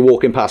 Like, I'd be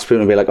walking past people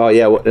and be like, "Oh,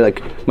 yeah,"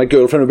 like, my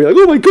girlfriend would be like,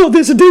 "Oh, my God,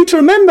 there's a day to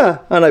remember."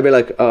 And I'd be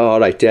like, "Oh, all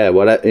right, yeah,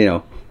 well, you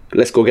know,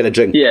 let's go get a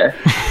drink." Yeah.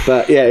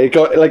 But, yeah,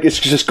 it's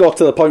just got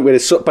to the point where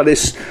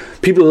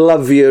people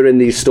love hearing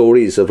these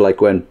stories of,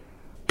 like, when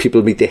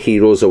people meet their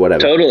heroes or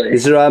whatever. Totally.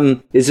 Is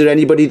there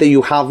anybody that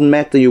you haven't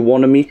met that you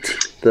want to meet,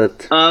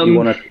 that you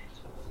want to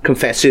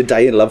confess your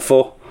dying love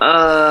for?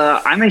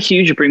 I'm a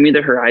huge Bring Me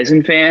the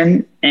Horizon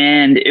fan,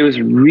 and it was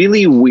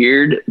really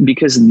weird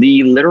because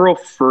the literal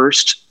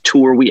first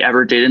tour we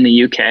ever did in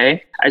the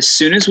UK, as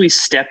soon as we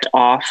stepped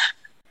off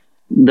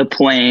the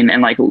plane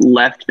and like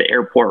left the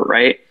airport,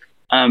 right?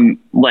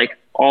 Like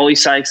Ollie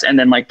Sykes and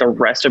then like the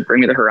rest of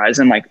Bring Me the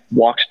Horizon like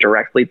walked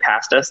directly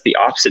past us the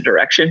opposite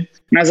direction.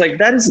 And I was like,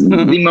 that is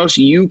the most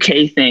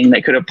UK thing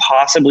that could have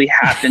possibly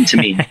happened to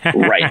me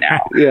right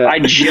now. Yeah. I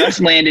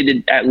just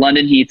landed at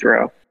London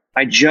Heathrow.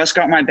 I just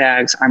got my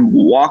bags. I'm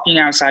walking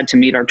outside to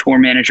meet our tour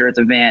manager at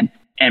the van,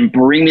 and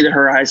Bring Me the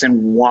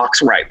Horizon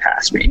walks right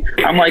past me.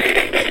 I'm like,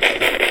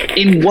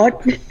 in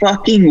what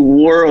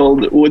fucking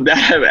world would that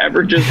have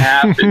ever just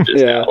happened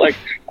just now? Like,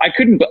 I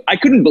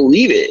couldn't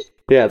believe it.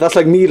 Yeah, that's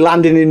like me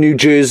landing in New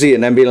Jersey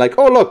and then being like,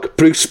 oh, look,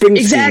 Bruce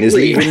Springsteen is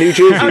leaving New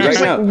Jersey I was right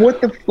just now. Like,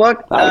 what the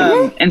fuck?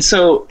 And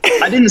so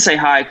I didn't say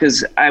hi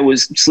because I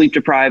was sleep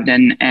deprived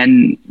and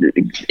in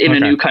a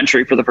new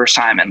country for the first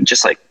time, and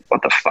just like,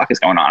 what the fuck is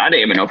going on? I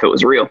didn't even know if it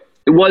was real.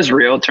 It was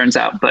real, it turns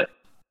out. But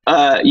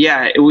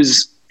yeah, it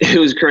was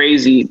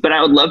crazy. But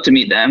I would love to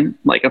meet them,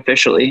 like,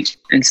 officially,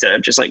 instead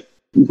of just like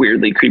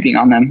weirdly creeping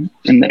on them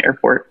in the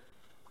airport.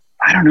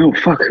 I don't know.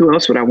 Fuck, who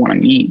else would I want to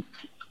meet?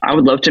 I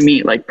would love to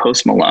meet like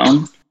Post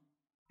Malone.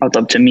 I would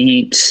love to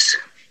meet,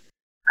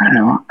 I don't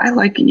know. I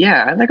like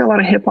a lot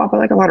of hip hop. I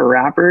like a lot of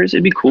rappers.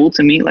 It'd be cool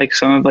to meet like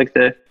some of like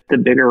the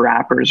bigger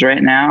rappers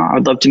right now. I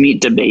would love to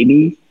meet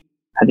DaBaby.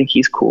 I think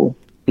he's cool.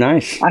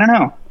 Nice. I don't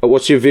know.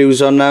 What's your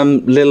views on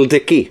Lil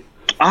Dicky?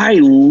 I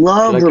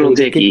love Lil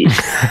Dicky.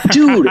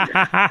 Dude,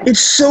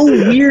 it's so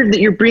weird that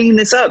you're bringing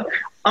this up.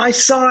 I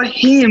saw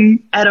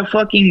him at a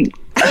fucking...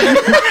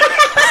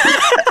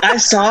 I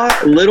saw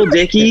Lil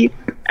Dicky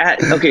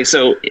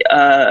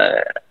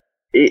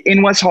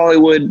in West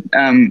Hollywood,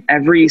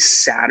 every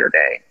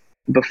Saturday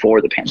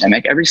before the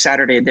pandemic, every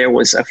Saturday there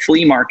was a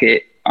flea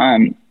market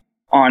on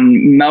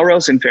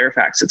Melrose and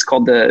Fairfax. It's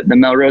called the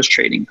Melrose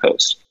Trading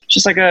Post. It's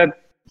just like a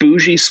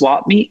bougie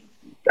swap meet,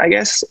 I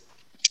guess.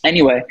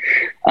 Anyway,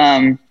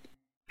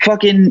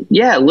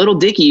 Lil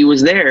Dicky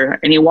was there,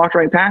 and he walked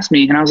right past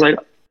me, and I was like,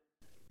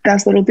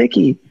 that's Lil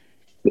Dicky.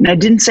 And I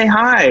didn't say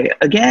hi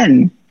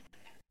again.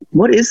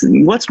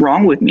 What's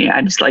wrong with me?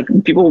 I just like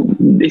people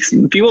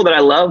that I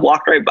love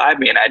walk right by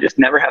me, and I just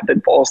never have the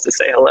balls to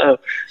say hello.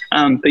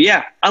 But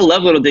yeah, I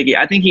love Lil Dicky.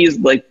 I think he's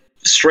like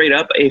straight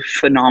up a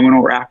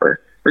phenomenal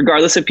rapper,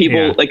 regardless of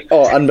people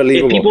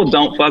unbelievable. If people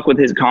don't fuck with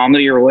his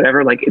comedy or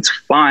whatever, like, it's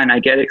fine. I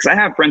get it. Cause I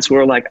have friends who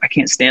are like, I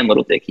can't stand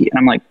Lil Dicky. And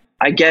I'm like,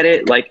 I get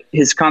it. Like,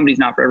 his comedy's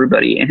not for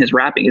everybody and his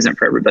rapping isn't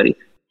for everybody,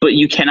 but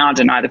you cannot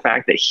deny the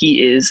fact that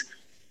he is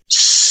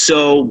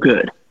so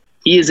good.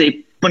 He is a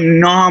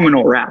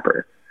phenomenal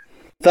rapper.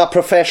 That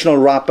Professional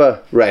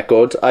Rapper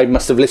record, I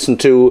must have listened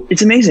to.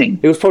 It's amazing.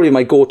 It was probably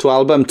my go-to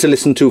album to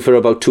listen to for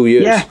about 2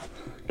 years. Yeah.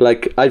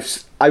 Like,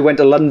 I went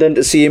to London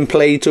to see him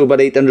play to about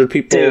 800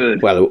 people.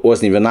 Dude. Well, it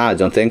wasn't even that, I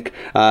don't think.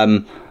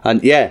 And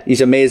yeah, he's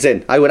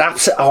amazing. I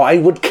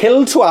would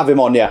kill to have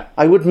him on you.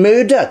 I would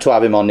murder to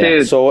have him on you.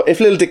 Dude. So if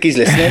Lil Dicky's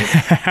listening,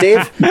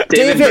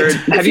 David,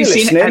 have you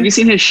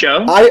seen his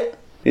show?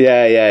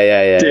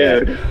 Yeah.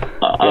 Dude,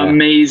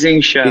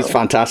 amazing show. He's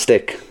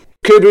fantastic.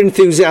 Curb Your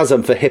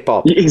Enthusiasm for hip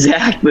hop.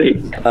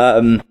 Exactly.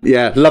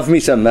 Love me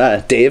some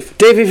Dave.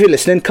 Dave, if you're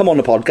listening, come on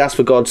the podcast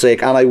for God's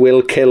sake, and I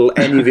will kill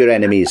any of your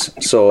enemies.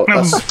 So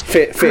that's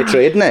fair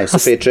trade, isn't it? It's a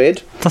fair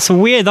trade. That's a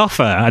weird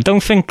offer. I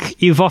don't think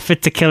you've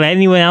offered to kill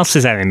anyone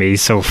else's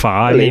enemies so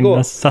far. I mean,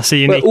 that's a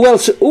unique. Well,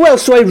 who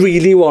else do I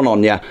really want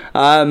on you?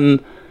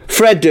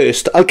 Fred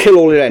Durst, I'll kill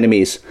all your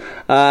enemies.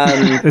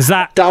 Is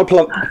that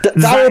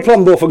Darryl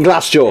Plumbo from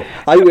Glassjaw?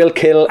 I will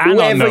kill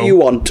whoever you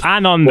want.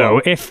 Hang on,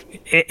 though. If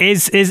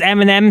is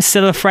Eminem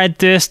still a Fred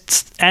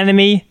Durst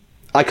enemy?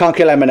 I can't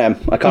kill Eminem.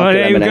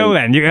 There you go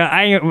then.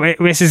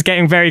 This is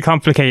getting very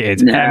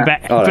complicated.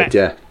 Yeah.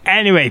 Yeah.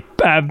 Anyway,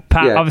 Pat,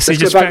 obviously,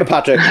 let's go back to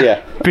Patrick.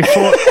 Yeah.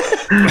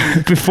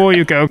 Before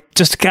you go,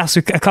 just to ask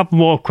a couple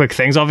more quick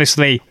things.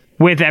 Obviously,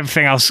 with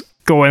everything else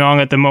going on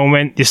at the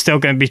moment, you're still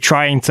going to be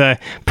trying to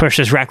push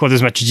this record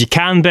as much as you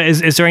can, but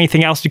is there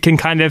anything else you can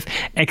kind of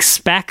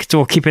expect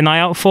or keep an eye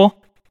out for?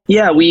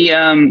 Yeah,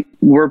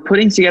 we're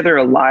putting together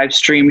a live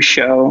stream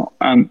show.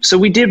 So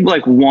we did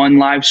like one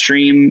live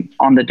stream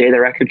on the day the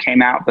record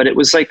came out, but it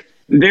was like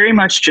very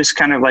much just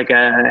kind of like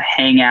a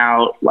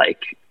hangout.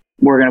 Like,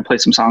 we're going to play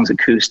some songs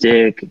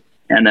acoustic,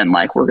 and then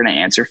like we're going to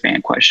answer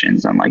fan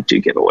questions and like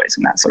do giveaways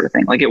and that sort of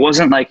thing. Like, it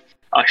wasn't like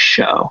a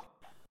show,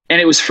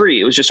 and it was free.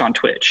 It was just on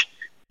Twitch.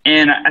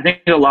 And I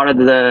think a lot of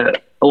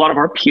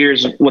our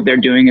peers, what they're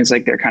doing is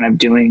like they're kind of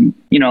doing,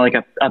 like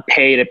a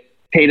pay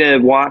to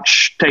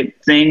watch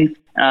type thing,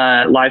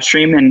 live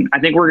stream. And I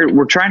think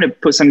we're trying to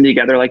put something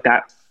together like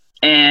that.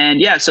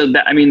 And yeah, so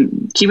that, I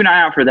mean, keep an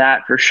eye out for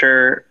that for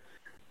sure.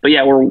 But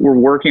yeah, we're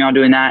working on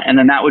doing that. And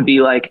then that would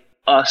be like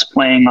us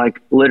playing like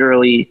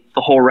literally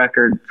the whole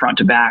record front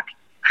to back,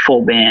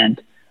 full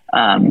band,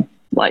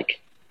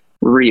 like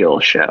real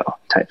show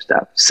type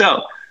stuff.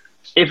 So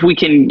if we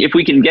can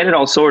get it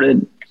all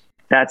sorted,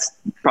 that's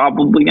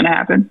probably going to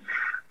happen.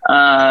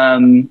 I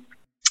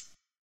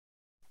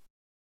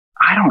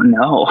I don't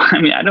know.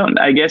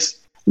 I guess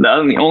the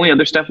only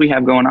other stuff we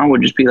have going on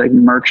would just be like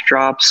merch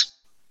drops,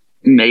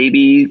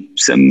 maybe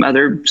some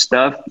other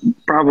stuff.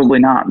 Probably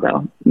not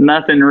though.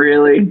 Nothing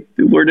really.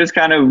 We're just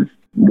kind of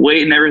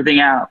waiting everything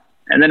out.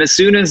 And then as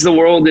soon as the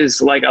world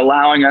is like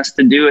allowing us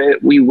to do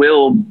it, we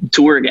will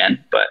tour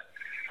again. But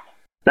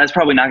that's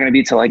probably not going to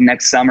be till like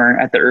next summer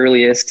at the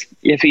earliest,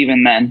 if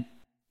even then.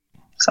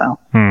 So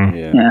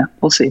yeah,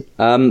 we'll see.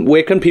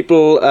 Where can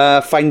people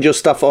find your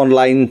stuff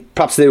online?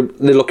 Perhaps they're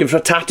looking for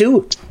a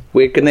tattoo.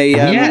 Where can they?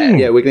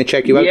 Where can they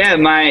check you out? Yeah,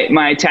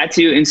 my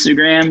tattoo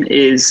Instagram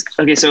is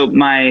okay. So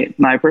my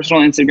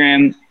personal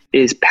Instagram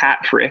is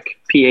Pat Frick,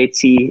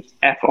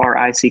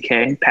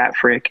 PATFRICK, Pat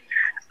Frick.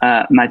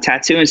 My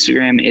tattoo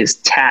Instagram is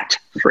Tat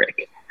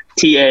Frick,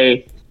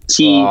 TAT.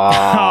 Well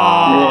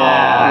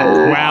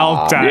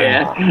done.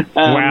 Yeah.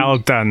 Well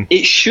done.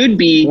 It should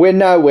be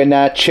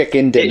winner,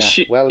 chicken dinner.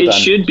 It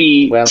should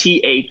be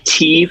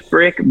TAT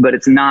Frick, but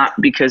it's not,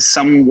 because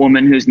some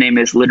woman whose name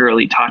is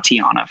literally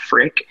Tatiana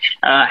Frick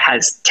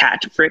has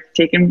Tat Frick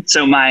taken.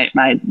 So my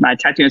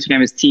tattoo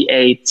Instagram is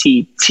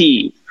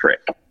TATT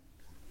Frick.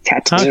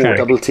 Tattoo. Okay.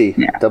 Double T.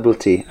 Yeah. Double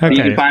T. Okay.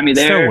 You can find me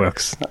there. Still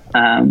works.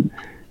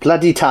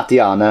 Bloody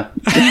Tatiana.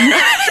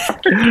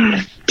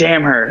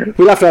 Damn her.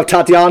 We'll have to have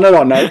Tatiana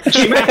on now. In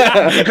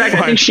fact,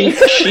 I think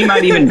she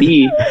might even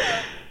be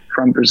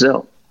from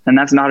Brazil. And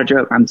that's not a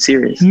joke. I'm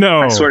serious.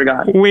 No. I swear to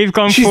God. We've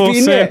gone full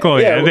circle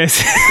here. We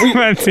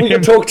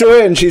can talk to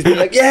her and she's been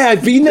like, yeah,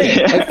 I've been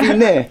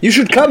there. You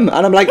should come.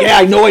 And I'm like, yeah,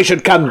 I know I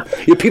should come.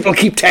 You people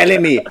keep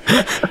telling me.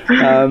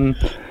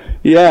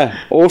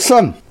 Yeah,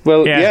 awesome.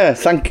 Well,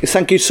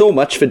 thank you so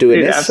much for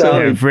doing this.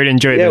 I've really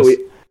enjoyed this.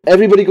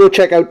 Everybody go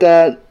check out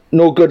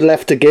No Good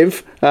Left to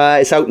Give.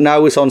 It's out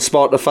now. It's on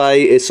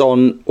Spotify. It's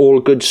on all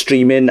good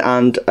streaming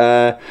and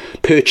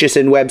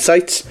purchasing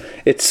websites.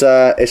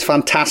 It's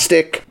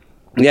fantastic.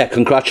 Yeah,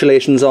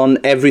 congratulations on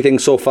everything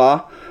so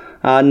far,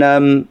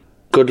 and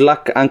good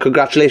luck and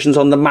congratulations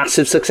on the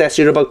massive success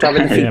you're about to have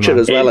in the future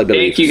as well. I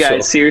believe. Thank you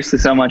guys seriously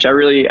so much. I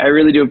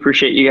really do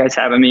appreciate you guys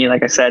having me.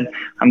 Like I said,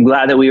 I'm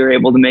glad that we were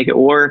able to make it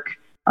work.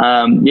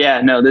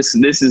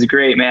 This is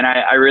great, man.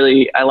 I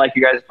like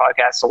you guys'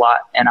 podcast a lot,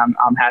 and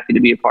I'm happy to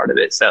be a part of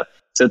it. So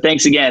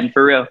thanks again,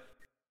 for real.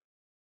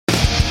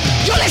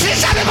 You listen to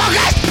Southern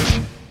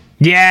Podcast.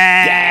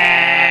 Yes.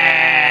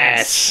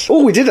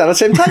 Oh, we did that at the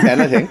same time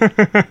then, I think.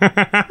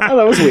 Oh,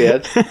 that was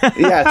weird.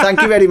 Yeah,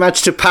 thank you very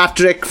much to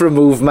Patrick from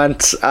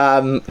Movement.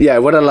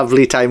 What a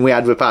lovely time we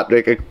had with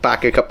Patrick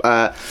back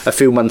a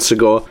few months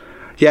ago.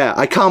 Yeah,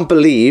 I can't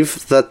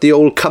believe that the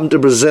old Come to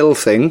Brazil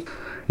thing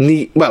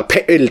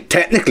it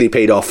technically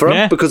paid off for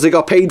them because they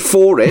got paid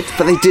for it,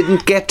 but they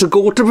didn't get to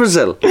go to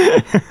Brazil.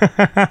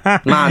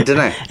 Mad, isn't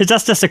it?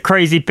 That's just a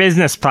crazy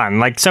business plan.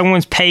 Like,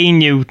 someone's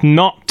paying you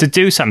not to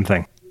do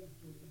something.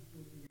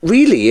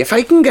 Really, if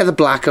I can get the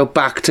Blackout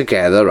back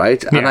together,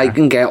 right, and I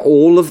can get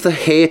all of the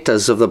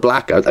haters of the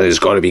Blackout, and it's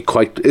got to be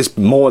it's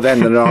more than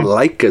there are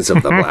likers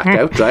of the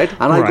Blackout, right?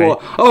 And I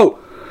go,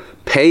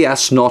 pay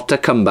us not to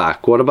come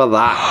back. What about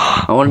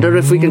that? I wonder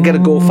if we can get a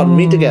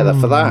GoFundMe together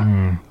for that.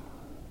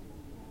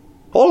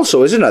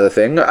 Also, is another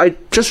thing, I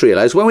just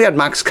realised when we had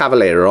Max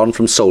Cavalera on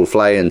from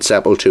Soulfly and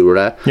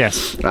Sepultura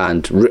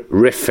and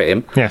Riff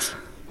fame,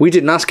 we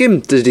didn't ask him,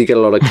 did he get a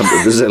lot of Come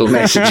to Brazil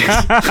messages?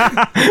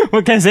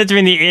 Well,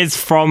 considering he is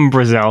from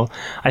Brazil,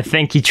 I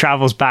think he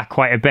travels back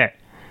quite a bit.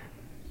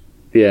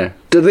 Yeah.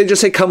 Did they just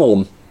say come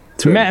home?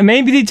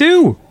 Maybe they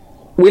do.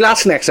 We'll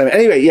ask next time.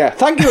 Anyway,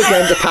 thank you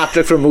again to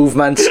Patrick from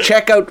Movements.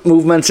 Check out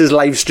Movements'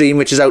 live stream,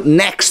 which is out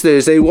next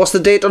Thursday. What's the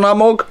date on that,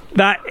 Mog?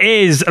 That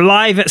is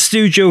live at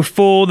Studio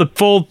 4. The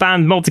full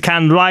band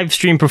Multicam live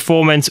stream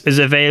performance is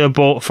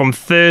available from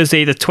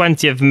Thursday, the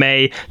 20th of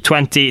May,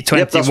 2021.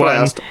 Yep, that's what I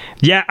asked.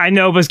 Yeah, I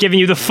know, but I was giving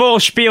you the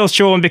full spiel,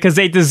 Sean, because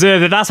they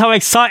deserve it. That's how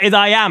excited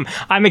I am.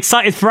 I'm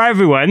excited for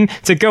everyone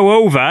to go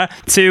over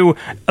to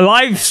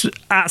live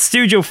at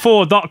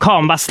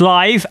studio4.com. That's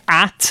live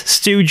at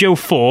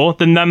Studio4,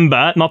 the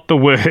number, not the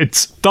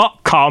words,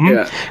 .com.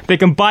 Yeah. They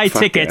can buy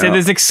tickets, and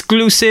there's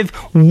exclusive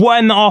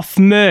one-off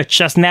merch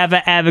that's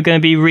never ever going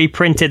to be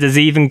reprinted. Has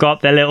even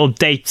got their little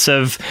dates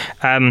of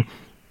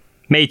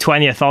May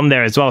 20th on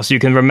there as well, so you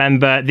can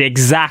remember the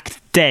exact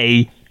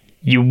day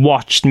you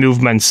watched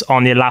Movements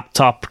on your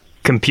laptop,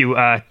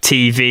 computer,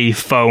 TV,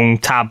 phone,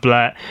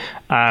 tablet.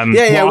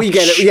 We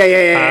get it.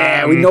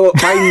 Yeah. We know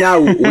by now.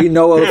 We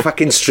know how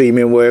fucking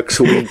streaming works.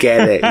 We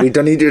get it. We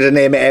don't need you to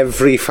name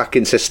every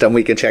fucking system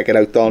we can check it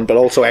out on, but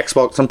also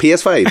Xbox and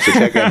PS5. So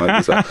check them out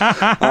as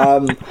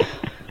well.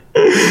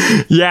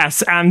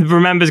 Yes, and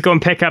remember to go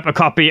and pick up a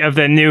copy of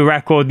their new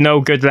record, No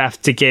Good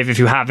Left to Give, if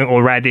you haven't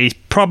already. It's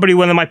probably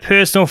one of my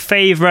personal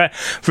favourite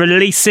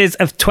releases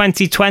of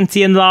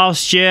 2020 and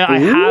last year. I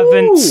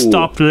haven't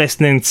stopped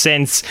listening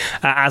since.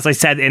 As I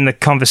said in the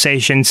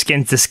conversation,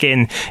 Skin to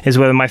Skin is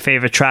one of my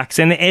favourite tracks,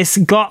 and it's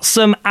got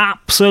some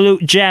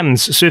absolute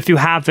gems. So if you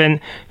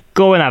haven't,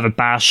 go and have a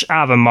bash,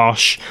 have a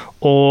mosh,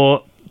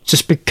 or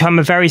just become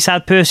a very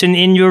sad person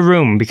in your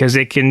room, because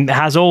it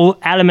has all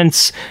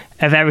elements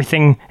of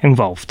everything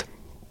involved.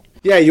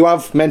 Yeah, you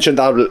have mentioned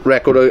that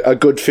record a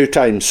good few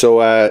times.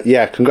 So,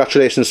 yeah,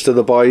 congratulations to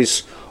the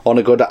boys on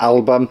a good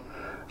album.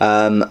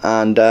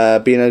 And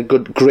being a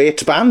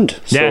great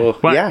band. So,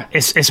 yeah.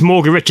 It's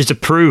Morgan Richards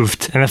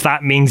approved, and if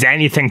that means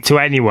anything to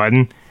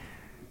anyone,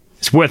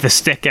 it's worth a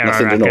sticker.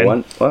 Nothing I reckon. to no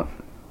one. What?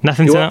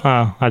 Nothing to.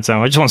 Oh, I don't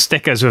know. I just want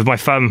stickers with my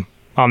thumb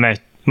on there.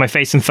 My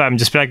face and thumb,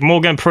 just be like,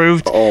 Morgan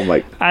approved. Oh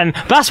my! And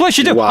that's what I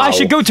should do. Wow. I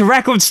should go to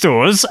record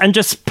stores and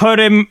just put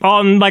him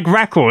on like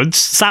records.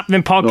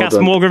 Sapling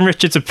Podcast, Morgan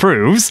Richards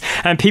approves,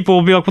 and people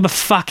will be like, "What the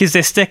fuck is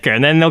this sticker?"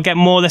 And then they'll get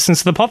more listens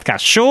to the podcast,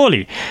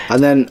 surely.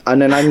 And then I'm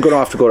going to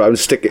have to go around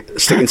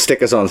sticking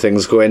stickers on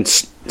things, going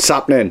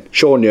Sapling,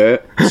 showing you.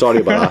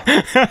 Sorry about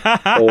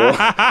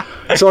that.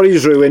 Or sorry,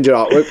 you've ruined your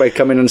artwork by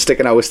coming and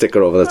sticking our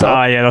sticker over the top.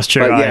 Ah, yeah, that's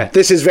true. But yeah,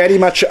 this is very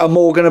much a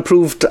Morgan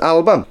approved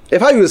album.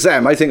 If I was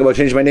them, I think about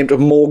changing my name to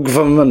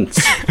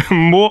Morgverments.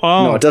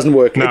 No, it doesn't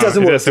work. No,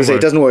 it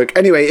doesn't work.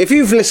 Anyway, if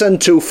you've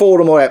listened to 4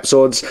 or more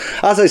episodes,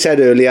 as I said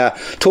earlier,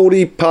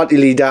 Tory party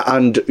leader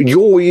and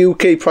your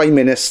UK Prime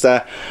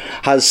Minister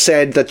has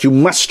said that you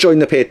must join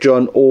the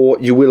Patreon or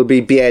you will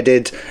be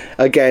beheaded.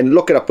 Again,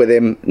 look it up with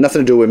him.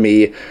 Nothing to do with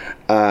me.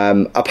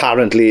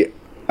 Apparently,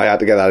 I had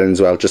to get that in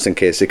as well, just in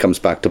case it comes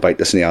back to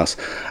bite us in the ass.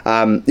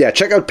 Yeah,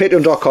 check out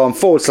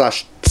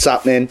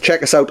patreon.com/Sapling.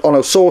 Check us out on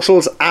our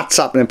socials at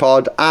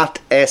SaplingPod, at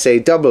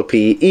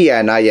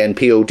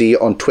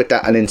SAPPENINPOD on Twitter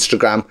and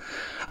Instagram.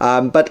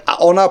 But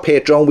on our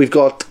Patreon, we've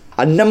got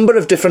a number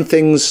of different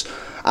things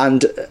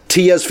and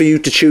tiers for you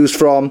to choose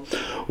from,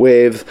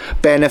 with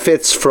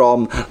benefits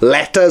from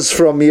letters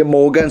from me and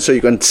Morgan, so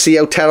you can see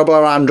how terrible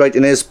our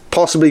handwriting is,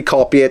 possibly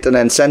copy it and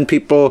then send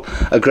people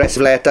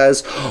aggressive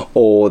letters,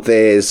 or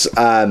there's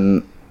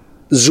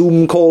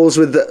Zoom calls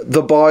with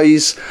the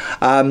boys,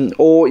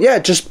 or yeah,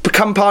 just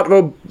become part of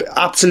a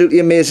absolutely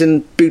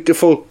amazing,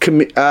 beautiful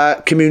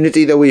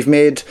community that we've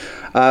made,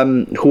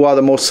 who are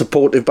the most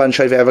supportive bunch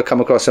I've ever come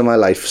across in my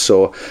life.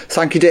 So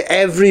thank you to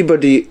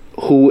everybody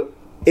who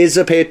is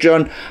a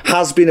Patreon,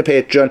 has been a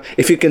Patreon.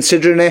 If you're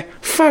considering it,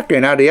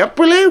 fucking hurry up,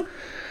 will you?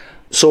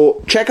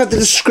 So check out the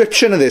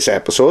description of this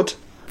episode.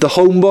 The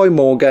homeboy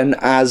Morgan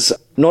has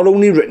not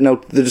only written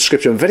out the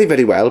description very,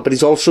 very well, but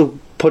he's also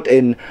put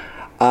in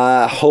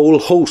a whole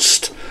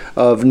host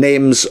of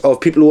names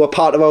of people who are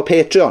part of our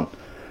Patreon.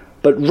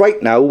 But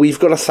right now, we've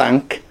got to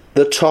thank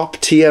the top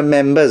tier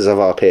members of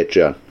our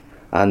Patreon.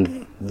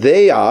 And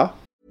they are...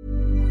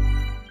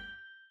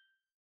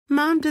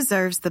 Mom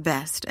deserves the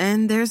best,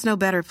 and there's no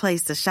better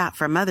place to shop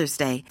for Mother's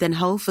Day than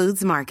Whole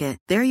Foods Market.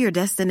 They're your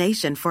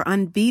destination for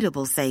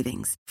unbeatable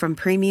savings, from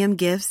premium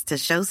gifts to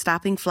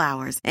show-stopping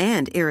flowers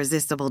and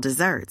irresistible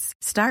desserts.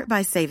 Start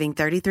by saving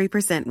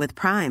 33% with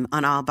Prime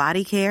on all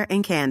body care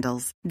and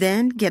candles.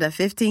 Then get a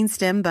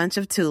 15-stem bunch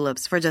of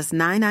tulips for just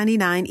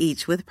 $9.99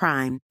 each with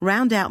Prime.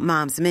 Round out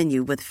Mom's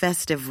menu with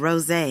festive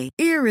rosé,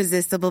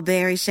 irresistible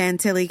berry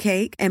chantilly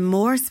cake, and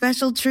more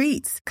special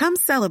treats. Come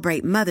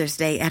celebrate Mother's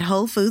Day at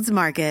Whole Foods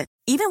Market.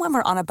 Even when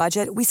we're on a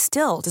budget, we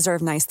still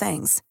deserve nice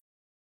things.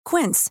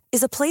 Quince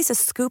is a place to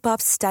scoop up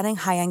stunning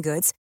high-end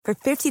goods for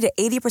 50 to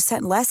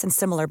 80% less than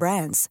similar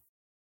brands.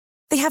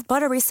 They have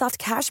buttery soft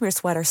cashmere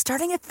sweaters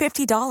starting at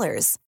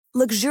 $50,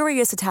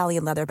 luxurious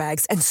Italian leather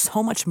bags, and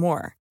so much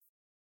more.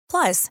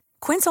 Plus,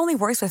 Quince only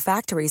works with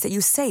factories that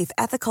use safe,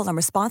 ethical, and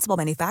responsible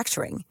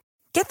manufacturing.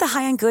 Get the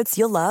high-end goods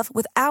you'll love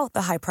without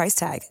the high price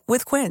tag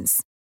with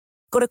Quince.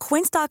 Go to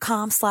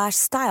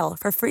quince.com/style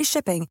for free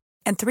shipping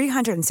and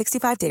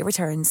 365-day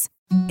returns.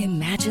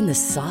 Imagine the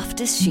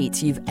softest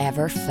sheets you've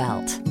ever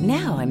felt.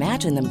 Now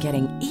imagine them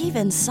getting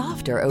even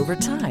softer over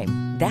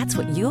time. That's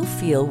what you'll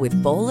feel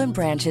with Boll &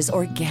 Branch's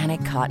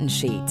organic cotton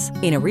sheets.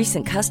 In a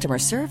recent customer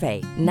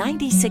survey,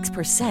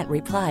 96%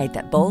 replied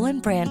that Boll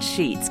 & Branch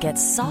sheets get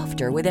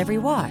softer with every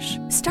wash.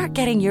 Start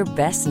getting your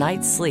best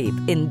night's sleep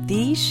in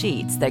these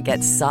sheets that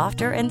get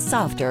softer and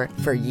softer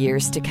for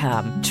years to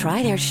come.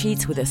 Try their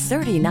sheets with a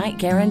 30-night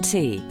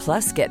guarantee.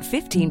 Plus, get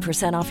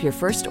 15% off your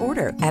first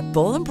order at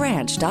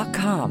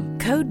bollandbranch.com.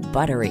 Code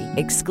BUTTERY.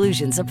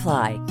 Exclusions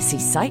apply. See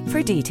site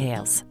for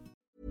details.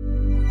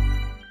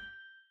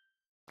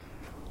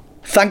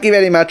 Thank you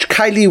very much,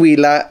 Kylie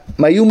Wheeler,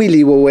 Mayumi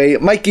Liwaway,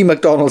 Mikey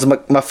McDonald's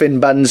Muffin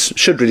Buns,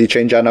 should really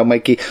change that now,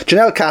 Mikey,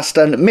 Janelle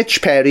Caston, Mitch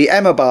Perry,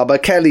 Emma Barber,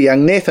 Kelly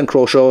Young, Nathan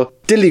Croshaw,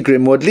 Dilly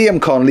Grimwood,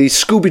 Liam Conley,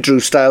 Scooby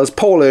Drew Styles,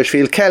 Paul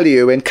Hirschfield, Kelly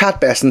Irwin,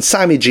 Kat Besson,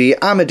 Sammy G,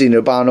 Amadine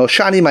Urbano,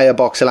 Shani Meyer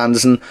Boxel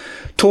Anderson,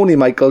 Tony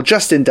Michael,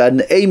 Justin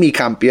Dunn, Amy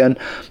Campion,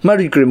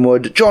 Murray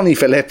Grimwood, Johnny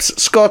Phillips,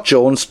 Scott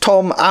Jones,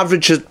 Tom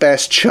Average at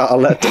Best,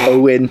 Charlotte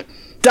Owen,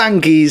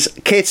 Dan Geese,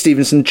 Kate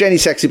Stevenson, Jenny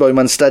Sexy Boy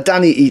Munster,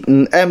 Danny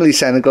Eaton, Emily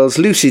Senegals,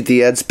 Lucy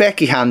Diaz,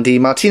 Becky Handy,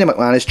 Martina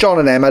McManus, John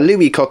and Emma,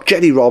 Louis Cook,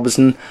 Jenny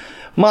Robertson,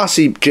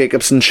 Marcy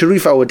Jacobson,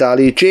 Sharif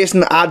Awadali,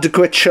 Jason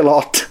Adequate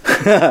Charlotte,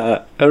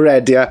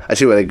 Heredia. I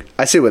see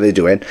what they're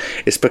doing.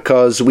 It's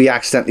because we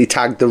accidentally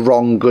tagged the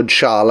wrong Good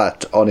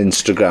Charlotte on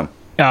Instagram.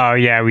 Oh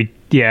yeah,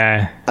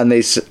 And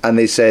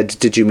they said,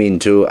 "Did you mean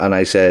to?" And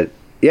I said,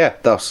 "Yeah,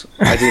 thus."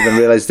 I didn't even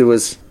realise there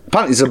was.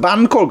 Apparently, there's a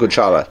band called Good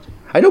Charlotte.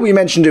 I know we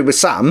mentioned it with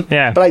Sam,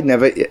 but I'd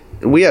never...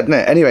 Weird, isn't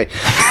it? Anyway,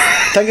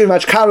 Thank you very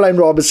much, Caroline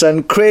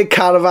Robertson, Craig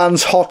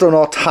Caravans, Hot or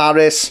Not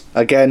Harris,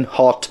 again,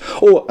 hot.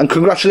 Oh, and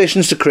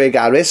congratulations to Craig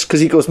Harris, because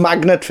he goes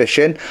magnet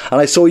fishing,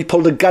 and I saw he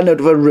pulled a gun out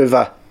of a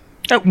river.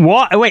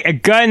 What? Wait, a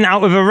gun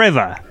out of a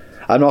river?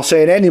 I'm not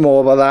saying any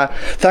more about that.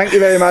 Thank you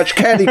very much,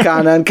 Kelly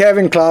Cannon,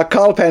 Kevin Clark,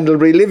 Carl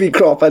Pendlebury, Livy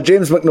Cropper,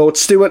 James McNaught,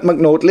 Stuart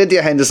McNaught,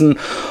 Lydia Henderson,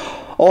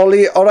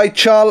 Ollie. Alright,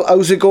 Charles,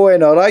 how's it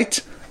going?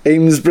 Alright?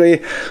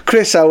 Amesbury,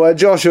 Chris Howard,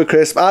 Joshua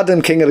Crisp,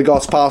 Adam King of the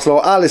Goths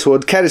Parslow, Alice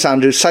Wood, Keris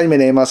Andrews,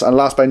 Simon Amos, and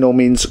last by no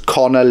means,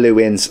 Connor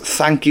Lewins.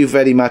 Thank you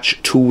very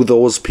much to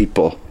those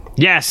people.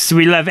 Yes,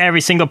 we love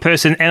every single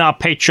person in our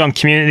Patreon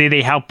community.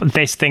 They help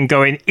this thing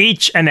going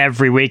each and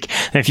every week.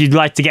 And if you'd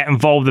like to get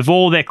involved with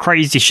all their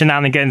crazy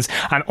shenanigans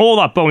and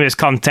all our bonus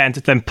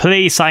content, then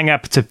please sign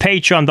up to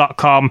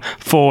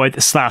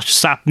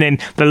patreon.com/sapnin.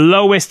 The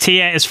lowest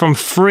tier is from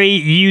free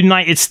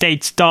United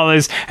States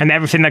dollars, and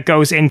everything that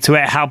goes into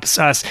it helps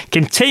us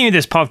continue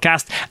this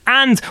podcast.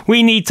 And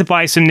we need to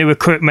buy some new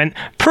equipment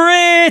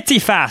pretty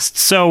fast.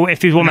 So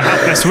if you want to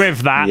help us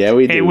with that,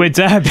 it would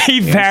be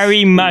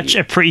very much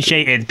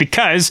appreciated.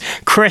 Because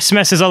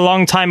Christmas is a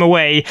long time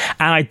away,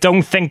 and I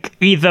don't think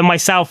either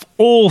myself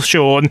or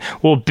Sean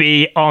will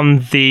be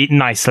on the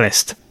nice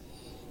list.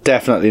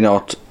 Definitely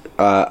not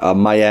on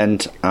my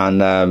end,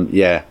 and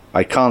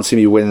I can't see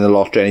me winning the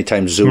lottery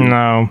anytime soon.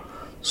 No.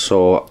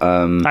 So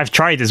I've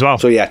tried as well.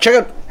 So check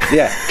out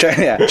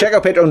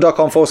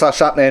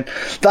patreon.com/sapnin.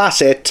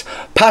 That's it.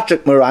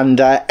 Patrick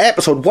Miranda,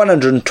 episode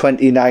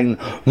 129,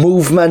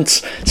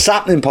 Movements,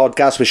 Sapnin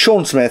podcast with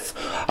Sean Smith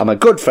and my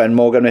good friend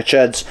Morgan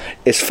Richards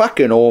is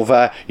fucking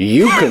over.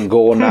 You can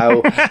go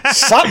now.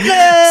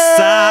 Sapnin!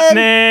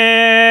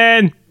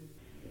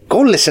 Go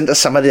listen to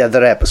some of the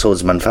other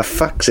episodes, man, for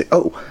fuck's sake.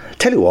 Oh,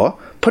 tell you what,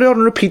 put it on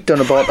repeat down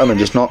the bottom and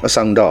just knock the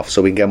sound off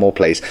so we can get more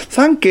plays.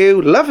 Thank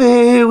you. Love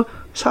you.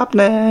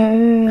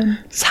 Sapnin.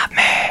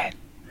 Sapnin.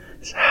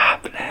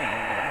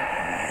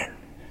 Sapnin.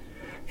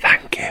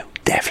 Thank you.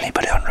 Definitely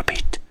put it on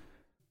repeat.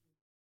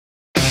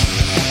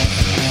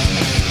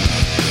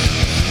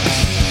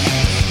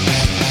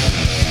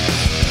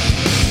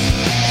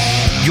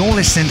 You're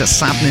listening to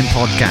Sapnin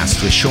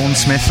Podcast with Sean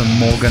Smith and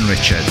Morgan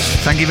Richards.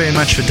 Thank you very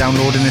much for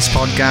downloading this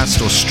podcast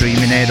or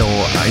streaming it,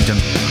 or I don't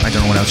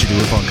know what else you do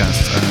with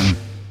podcasts.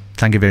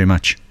 Thank you very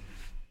much.